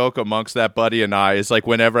the joke amongst that buddy and I is like,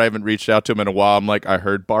 whenever I haven't reached out to him in a while, I'm like, I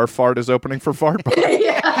heard Bar Fart is opening for Fart Barf.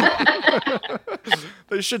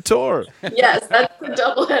 They should tour. Yes, that's the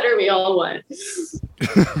doubleheader we all want.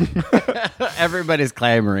 Everybody's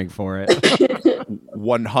clamoring for it.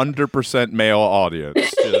 100% male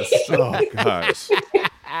audience. Guys.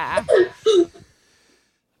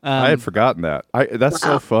 I had forgotten that. That's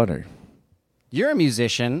so funny. You're a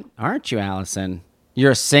musician, aren't you, Allison? You're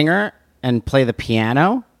a singer and play the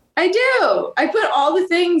piano? I do. I put all the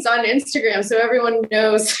things on Instagram so everyone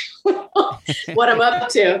knows what I'm up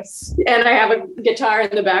to. And I have a guitar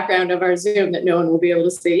in the background of our Zoom that no one will be able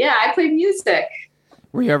to see. Yeah, I play music.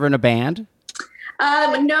 Were you ever in a band?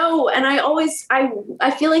 No, and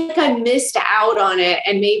I feel like I missed out on it,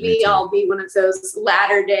 and maybe I'll be one of those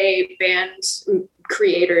latter day band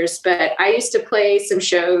creators. But I used to play some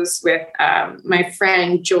shows with my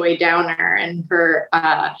friend Joy Downer and her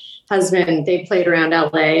husband. They played around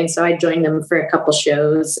LA, and so I joined them for a couple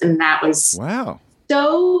shows, and that was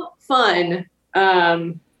so fun.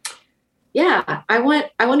 Yeah, I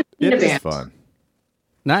want to be in a band. It is fun.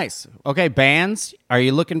 Nice. Okay, bands. Are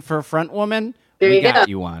you looking for a front woman? There we you got go.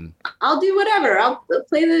 you one. I'll do whatever. I'll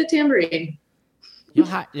play the tambourine. You'll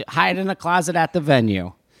hide in a closet at the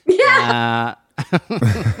venue. Yeah.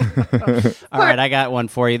 All right, I got one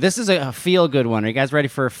for you. This is a feel-good one. Are you guys ready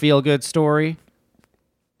for a feel-good story?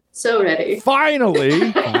 So ready.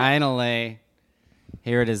 Finally. Finally.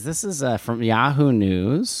 Here it is. This is from Yahoo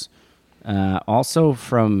News. Also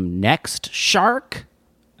from Next Shark.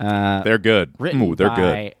 They're good. Written they're by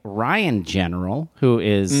good. Ryan General, who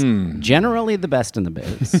is generally the best in the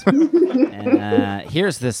biz. And,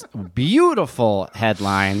 here's this beautiful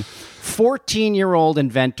headline. 14-year-old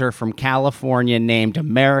inventor from California named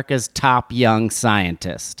America's top young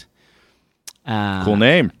scientist. Cool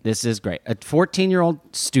name. This is great. A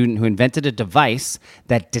 14-year-old student who invented a device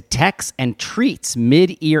that detects and treats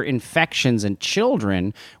mid-ear infections in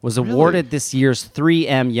children was awarded this year's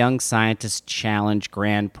 3M Young Scientist Challenge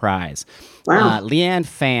Grand Prize. Wow. Leanne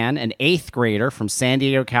Fan, an 8th grader from San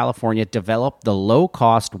Diego, California, developed the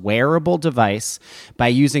low-cost wearable device by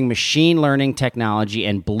using machine learning technology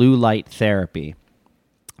and blue light therapy.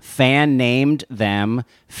 Fan named them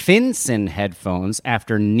Finson headphones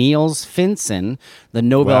after Niels Finson, the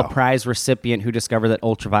Nobel Prize recipient who discovered that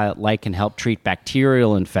ultraviolet light can help treat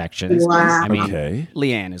bacterial infections. Wow. I mean,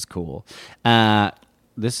 Leanne is cool.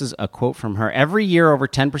 This is a quote from her. Every year, over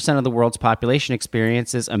 10% of the world's population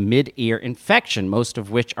experiences a mid-ear infection, most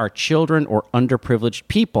of which are children or underprivileged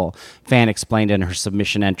people, Fan explained in her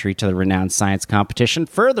submission entry to the renowned science competition.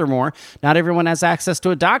 Furthermore, not everyone has access to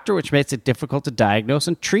a doctor, which makes it difficult to diagnose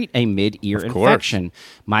and treat a mid-ear infection.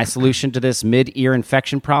 My solution to this mid-ear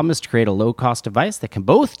infection problem is to create a low-cost device that can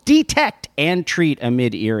both detect and treat a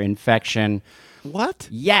mid-ear infection. What?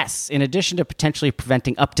 Yes. In addition to potentially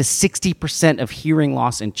preventing up to 60% of hearing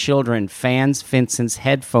loss in children, Finson's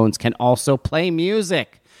headphones can also play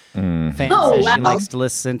music. Fan says she likes to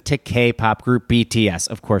listen to K-pop group BTS.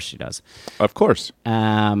 Of course she does. Of course.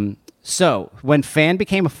 So when Fan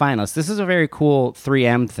became a finalist, this is a very cool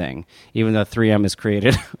 3M thing, even though 3M has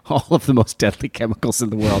created all of the most deadly chemicals in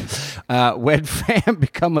the world. When Fan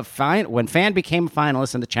became a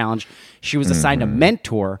finalist in the challenge, she was assigned a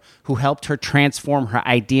mentor who helped her transform her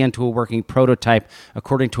idea into a working prototype,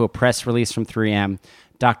 according to a press release from 3M.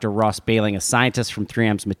 Dr. Ross Baling, a scientist from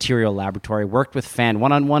 3M's material laboratory, worked with Fan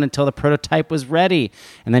one-on-one until the prototype was ready,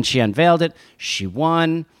 and then she unveiled it. She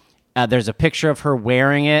won. There's a picture of her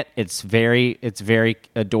wearing it. It's very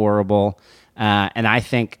adorable. And I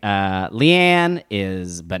think Leanne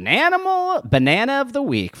is banana of the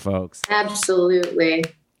week, folks. Absolutely.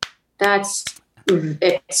 It's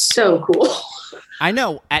so cool. I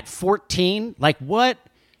know. At 14, like what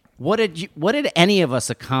did any of us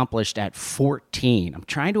accomplish at 14? I'm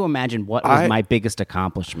trying to imagine what was my biggest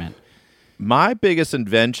accomplishment. My biggest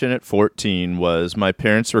invention at 14 was my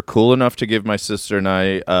parents were cool enough to give my sister and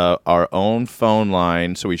I our own phone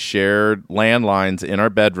line. So we shared landlines in our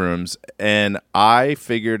bedrooms. And I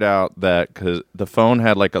figured out that because the phone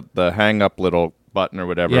had like the hang up little button or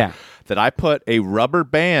whatever, that I put a rubber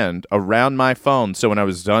band around my phone. So when I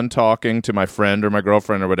was done talking to my friend or my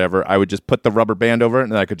girlfriend or whatever, I would just put the rubber band over it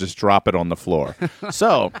and I could just drop it on the floor.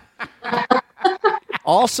 So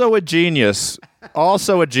also a genius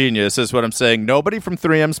is what I'm saying. Nobody from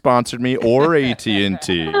 3M sponsored me or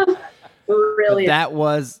AT&T. Really? That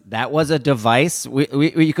was a device.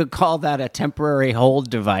 You could call that a temporary hold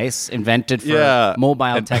device invented for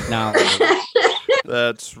mobile technology.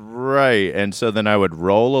 That's right. And so then I would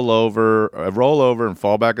roll over and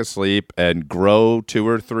fall back asleep and grow 2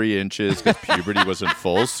 or 3 inches because puberty was in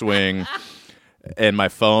full swing. And my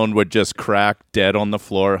phone would just crack dead on the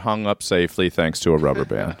floor, hung up safely thanks to a rubber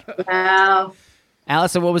band. Wow.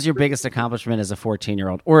 Allison, what was your biggest accomplishment as a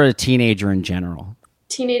 14-year-old or a teenager in general?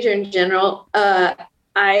 Teenager in general. I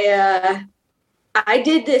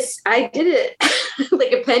did it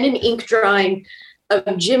like a pen and ink drawing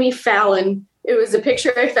of Jimmy Fallon. It was a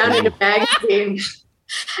picture I found in a magazine.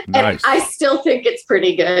 Nice. And I still think it's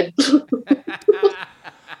pretty good.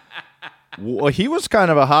 Well, he was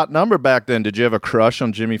kind of a hot number back then. Did you have a crush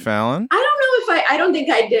on Jimmy Fallon? I don't think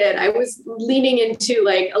I did. I was leaning into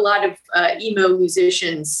like a lot of emo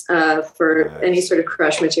musicians for any sort of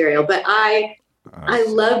crush material, but I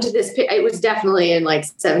loved this. It was definitely in like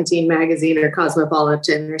 17 magazine or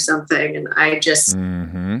Cosmopolitan or something. And I just,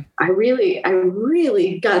 I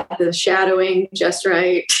really got the shadowing just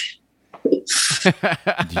right.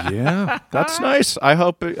 Yeah, that's nice. I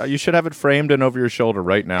hope you should have it framed and over your shoulder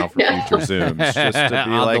right now for future Zooms, just to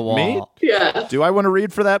be like me. Yeah. Do I want to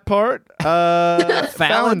read for that part?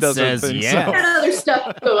 Fallon doesn't says think yes. so. I got other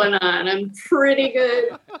stuff going on. I'm pretty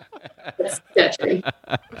good at sketching.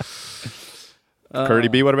 Curdy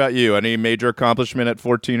B, what about you? Any major accomplishment at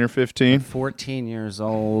 14 or 15? 14 years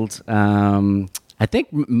old. I think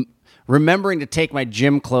remembering to take my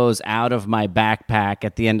gym clothes out of my backpack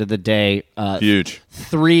at the end of the day. Huge.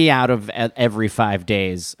 3 out of every 5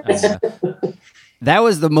 days. That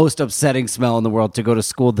was the most upsetting smell in the world, to go to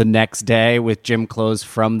school the next day with gym clothes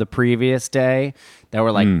from the previous day that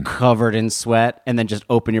were like covered in sweat, and then just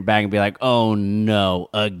open your bag and be like, oh no,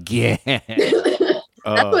 again. That's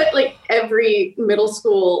what like every middle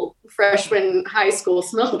school, freshman, high school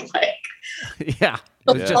smelled like. Yeah.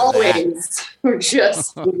 Always. We're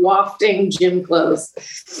just wafting gym clothes.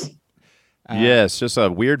 Yes, just a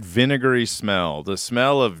weird vinegary smell. The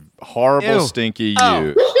smell of horrible, stinky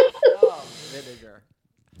you. Vinegar.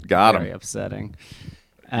 Got him. Very upsetting.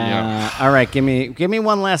 All right, give me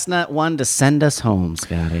one last one to send us home,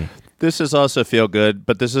 Scotty. This is also feel good,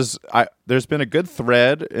 but there's been a good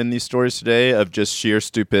thread in these stories today of just sheer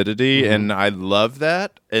stupidity, and I love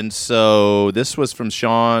that. And so this was from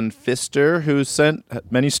Sean Pfister, who sent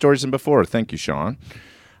many stories in before. Thank you, Sean.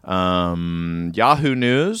 Yahoo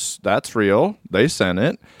News, that's real. They sent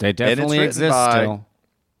it. They definitely exist still.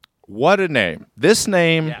 What a name. This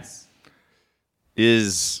name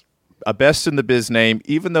is a best in the biz name,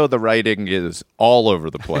 even though the writing is all over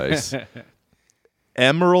the place.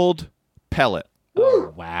 Emerald Pellet.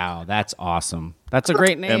 Oh, wow, that's awesome. That's a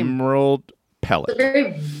great name. Emerald Pellet. It's a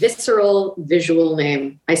very visceral visual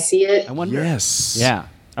name. I see it. I wonder. Yes. Yeah.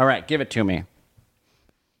 All right, give it to me.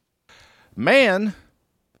 Man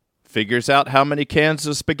figures out how many cans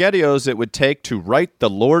of SpaghettiOs it would take to write the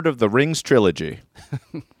Lord of the Rings trilogy.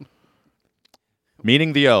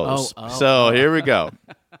 Meaning the O's. So here we go.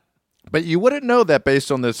 But you wouldn't know that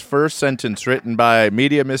based on this first sentence written by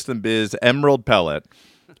Media Mist and Biz Emerald Pellet.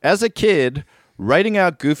 As a kid, writing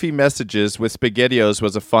out goofy messages with SpaghettiOs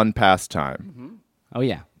was a fun pastime. Oh,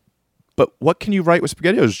 yeah. But what can you write with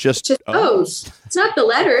SpaghettiOs? Just O's. It's not the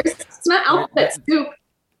letters. It's not alphabet soup.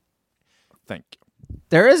 Thank you.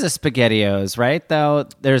 There is a SpaghettiOs, right? Though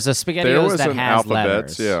there's a SpaghettiOs that has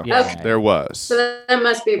alphabets, letters. Yeah. Okay. There was. So that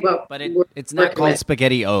must be what. But it's not called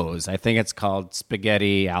SpaghettiOs. I think it's called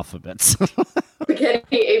spaghetti alphabets.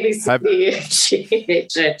 Spaghetti A B C D G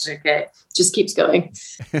H H K. Just keeps going.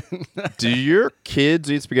 Do your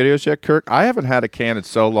kids eat SpaghettiOs yet, Kirk? I haven't had a can in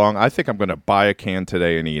so long. I think I'm going to buy a can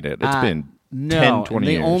today and eat it. It's been 10,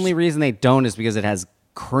 20 years. The only reason they don't is because it has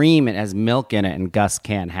cream, it has milk in it, and Gus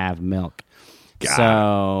can't have milk. God.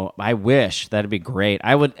 So I wish. That'd be great.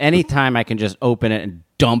 I would, anytime I can just open it and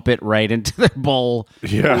dump it right into their bowl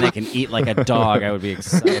and they can eat like a dog, I would be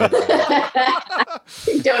excited.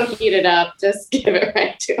 Don't heat it up. Just give it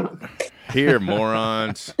right to them. Here,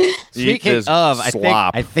 morons. Speaking of,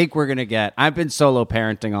 I think we're going to get, I've been solo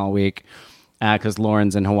parenting all week because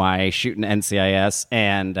Lauren's in Hawaii shooting NCIS.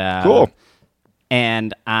 And cool.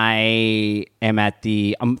 And I am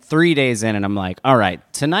I'm 3 days in and I'm like, all right,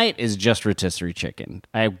 tonight is just rotisserie chicken.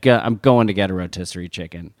 I'm going to get a rotisserie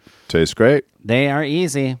chicken. Tastes great. They are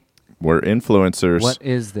easy. We're influencers. What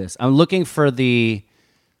is this? I'm looking for it's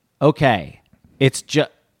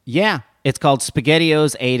it's called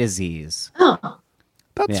SpaghettiOs A to Z's. Oh.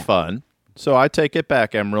 That's fun. So I take it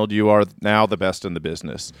back, Emerald. You are now the best in the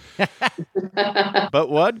business. But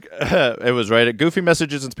what? It was right. Goofy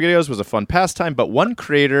Messages and SpaghettiOs was a fun pastime, but one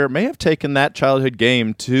creator may have taken that childhood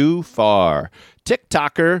game too far.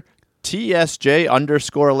 TikToker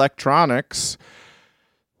TSJ_electronics,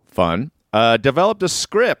 fun, developed a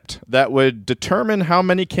script that would determine how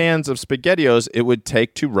many cans of SpaghettiOs it would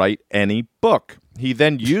take to write any book. He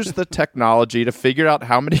then used the technology to figure out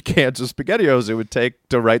how many cans of SpaghettiOs it would take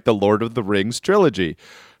to write the Lord of the Rings trilogy.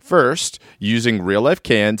 First, using real-life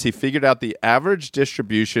cans, he figured out the average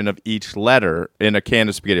distribution of each letter in a can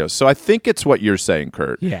of SpaghettiOs. So I think it's what you're saying,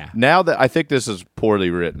 Kurt. Yeah. Now that I think this is poorly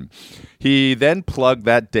written. He then plugged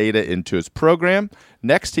that data into his program.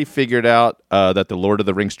 Next, he figured out that the Lord of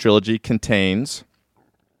the Rings trilogy contains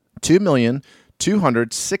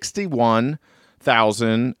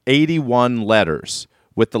 2,261,081 letters,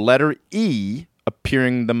 with the letter E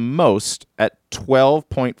appearing the most at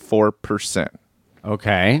 12.4%.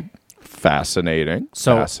 Okay. Fascinating.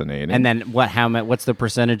 Fascinating. And then what's the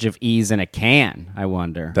percentage of E's in a can, I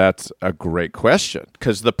wonder? That's a great question,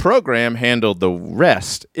 because the program handled the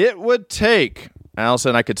rest. It would take,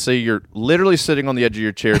 Allison, I could see you're literally sitting on the edge of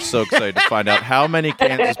your chair so excited to find out how many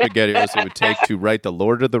cans of SpaghettiOs it would take to write the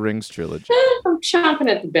Lord of the Rings trilogy. I'm chomping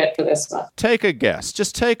at the bit for this one. Take a guess.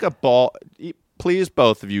 Just take a ball. Please,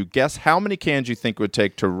 both of you, guess how many cans you think it would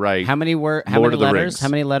take to write How many Lord letters? of the Rings. How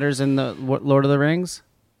many letters in the Lord of the Rings?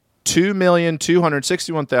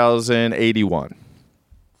 2,261,081.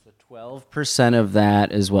 So 12% of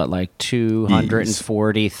that is what, like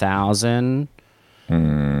 240,000?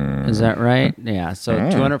 Is that right? Yeah. So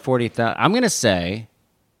 240,000. I'm gonna say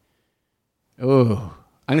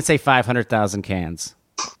 500,000 cans.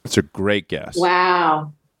 That's a great guess.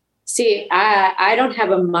 Wow. See, I don't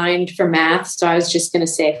have a mind for math, so I was just going to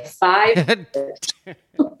say 5.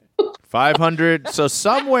 500. So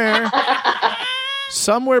somewhere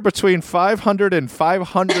between 500 and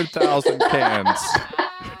 500,000 cans.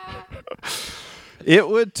 It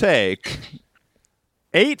would take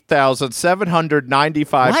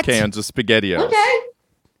 8,795 cans of SpaghettiOs. Okay.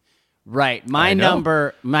 Right. My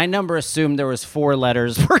number assumed there was 4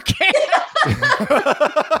 letters per can.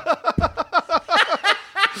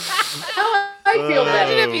 I feel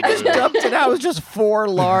better. If you just dumped it out, it was just 4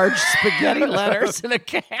 large spaghetti letters in a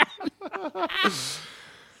can.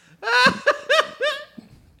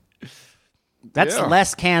 That's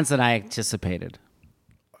less cans than I anticipated.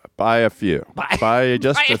 By a few. By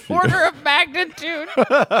just a few. Order of magnitude.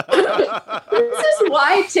 This is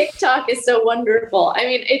why TikTok is so wonderful. I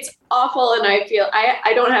mean, it's awful, and I feel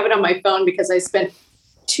I don't have it on my phone because I spent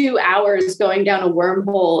 2 hours going down a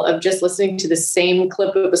wormhole of just listening to the same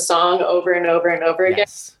clip of a song over and over and over again.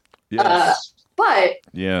 Yes. But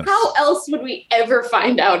how else would we ever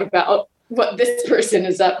find out about what this person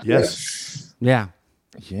is up to? Yes. Yeah.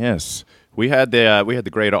 Yes. We had the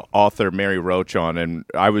great author Mary Roach on, and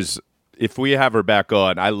if we have her back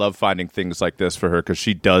on, I love finding things like this for her because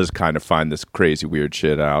she does kind of find this crazy weird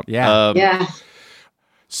shit out. Yeah.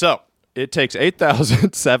 So it takes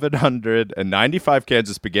 8,795 cans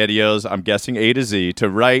of SpaghettiOs, I'm guessing A to Z, to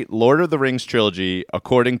write Lord of the Rings trilogy,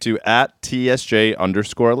 according to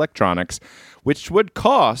 @TSJ_electronics, which would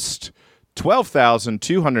cost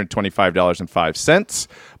 $12,225.05.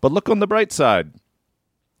 But look on the bright side.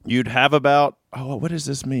 You'd have about, what does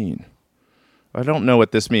this mean? I don't know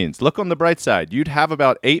what this means. Look on the bright side. You'd have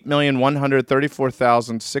about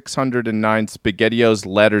 8,134,609 SpaghettiOs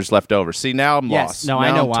letters left over. See, now I'm lost. No, now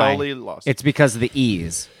I know I'm why. Totally lost. It's because of the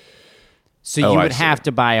E's. So you would have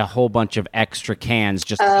to buy a whole bunch of extra cans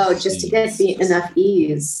just to get enough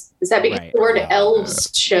E's. Is that because the word elves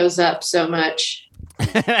shows up so much?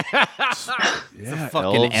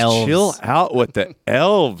 Fucking elves. Chill out with the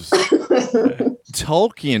elves.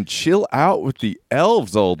 Tolkien, chill out with the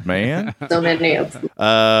elves, old man. So many of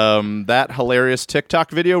them. That hilarious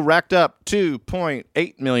TikTok video racked up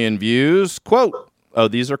 2.8 million views. Quote,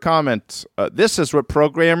 these are comments. This is what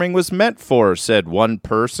programming was meant for, said one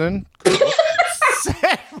person.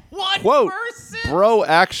 Said one Quote, person? Bro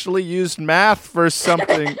actually used math for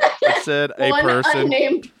something, said a One person.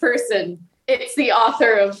 unnamed person. It's the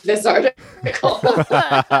author of this article.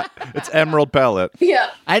 It's Emerald Pellet. Yeah.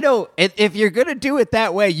 I know. If you're going to do it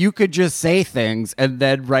that way, you could just say things and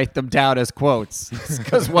then write them down as quotes.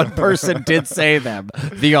 Because one person did say them,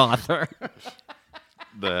 the author.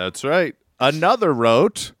 That's right. Another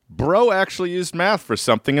wrote, bro actually used math for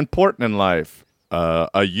something important in life.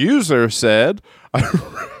 A user said,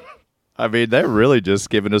 I mean, they're really just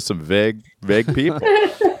giving us some vague people.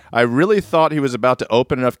 I really thought he was about to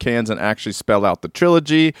open enough cans and actually spell out the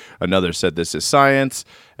trilogy. Another said this is science.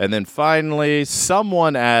 And then finally,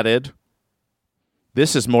 someone added,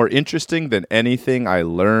 this is more interesting than anything I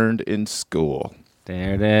learned in school.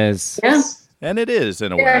 There it is. Yeah. And it is,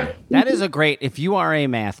 in a way. That is a great, if you are a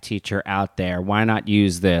math teacher out there, why not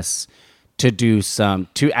use this to do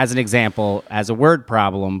as an example, as a word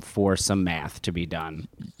problem for some math to be done?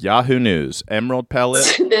 Yahoo News, Emerald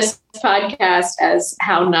Pellet. This podcast as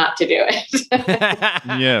how not to do it.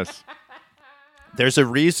 Yes. There's a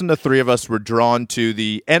reason the three of us were drawn to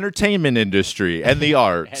the entertainment industry and the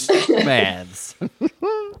arts. Maths.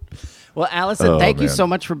 Well, Allison, thank you so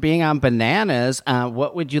much for being on Bananas.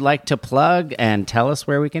 What would you like to plug, and tell us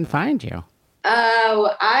where we can find you?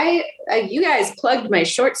 You guys plugged my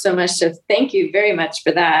short so much, so thank you very much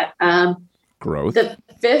for that. Growth. The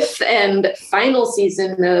 5th and final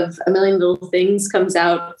season of A Million Little Things comes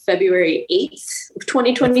out February 8th of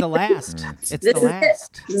 2020. It's the last. It's the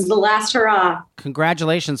last. This is the last hurrah.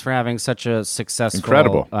 Congratulations for having such a successful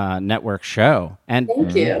Incredible. Network show. And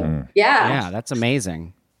Thank you. yeah, that's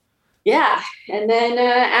amazing. Yeah. And then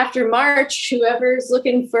after March, whoever's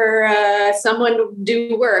looking for someone to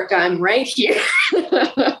do work, I'm right here.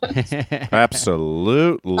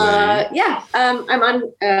 Absolutely. I'm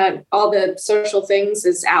on all the social things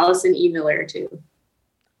as Allison E. Miller, too.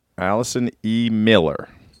 Allison E. Miller.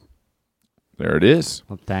 There it is.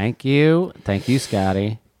 Well, thank you. Thank you,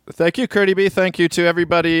 Scotty. Thank you, Curdy B. Thank you to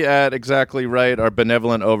everybody at Exactly Right, our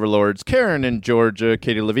benevolent overlords, Karen in Georgia,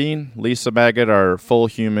 Katie Levine, Lisa Maggot, our full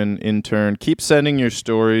human intern. Keep sending your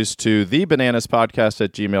stories to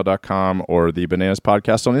thebananaspodcast@gmail.com or the Bananas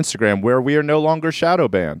Podcast on Instagram, where we are no longer shadow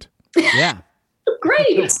banned. Yeah.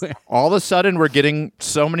 Great. All of a sudden, we're getting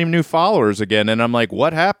so many new followers again, and I'm like,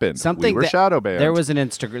 what happened? We were shadow banned. There was an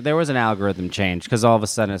algorithm change because all of a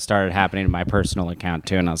sudden it started happening to my personal account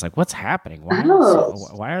too, and I was like, "What's happening?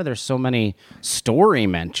 Why are there so many story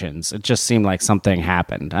mentions?" It just seemed like something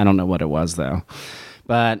happened. I don't know what it was though,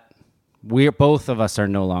 but both of us are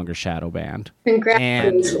no longer shadow banned.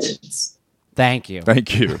 Congratulations! Thank you.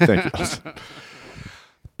 Thank you.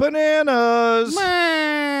 Bananas.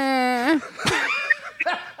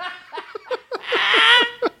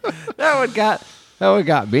 That one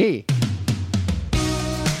got me.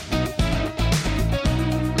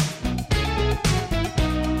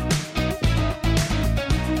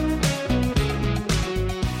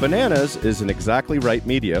 Bananas is an Exactly Right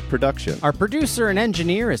Media production. Our producer and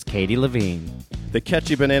engineer is Katie Levine. The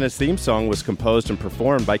catchy Bananas theme song was composed and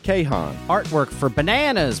performed by Kahan. Artwork for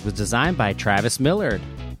Bananas was designed by Travis Millard.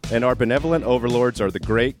 And our benevolent overlords are the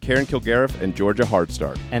great Karen Kilgariff and Georgia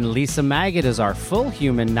Hardstark. And Lisa Maggot is our full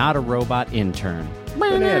human, not a robot intern.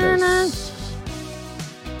 Bananas.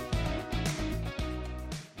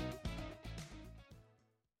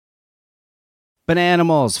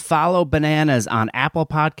 Bananimals, follow Bananas on Apple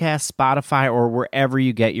Podcasts, Spotify, or wherever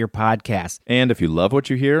you get your podcasts. And if you love what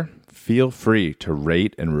you hear, feel free to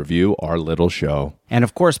rate and review our little show. And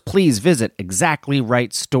of course, please visit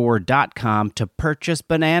exactlyrightstore.com to purchase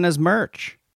Bananas merch.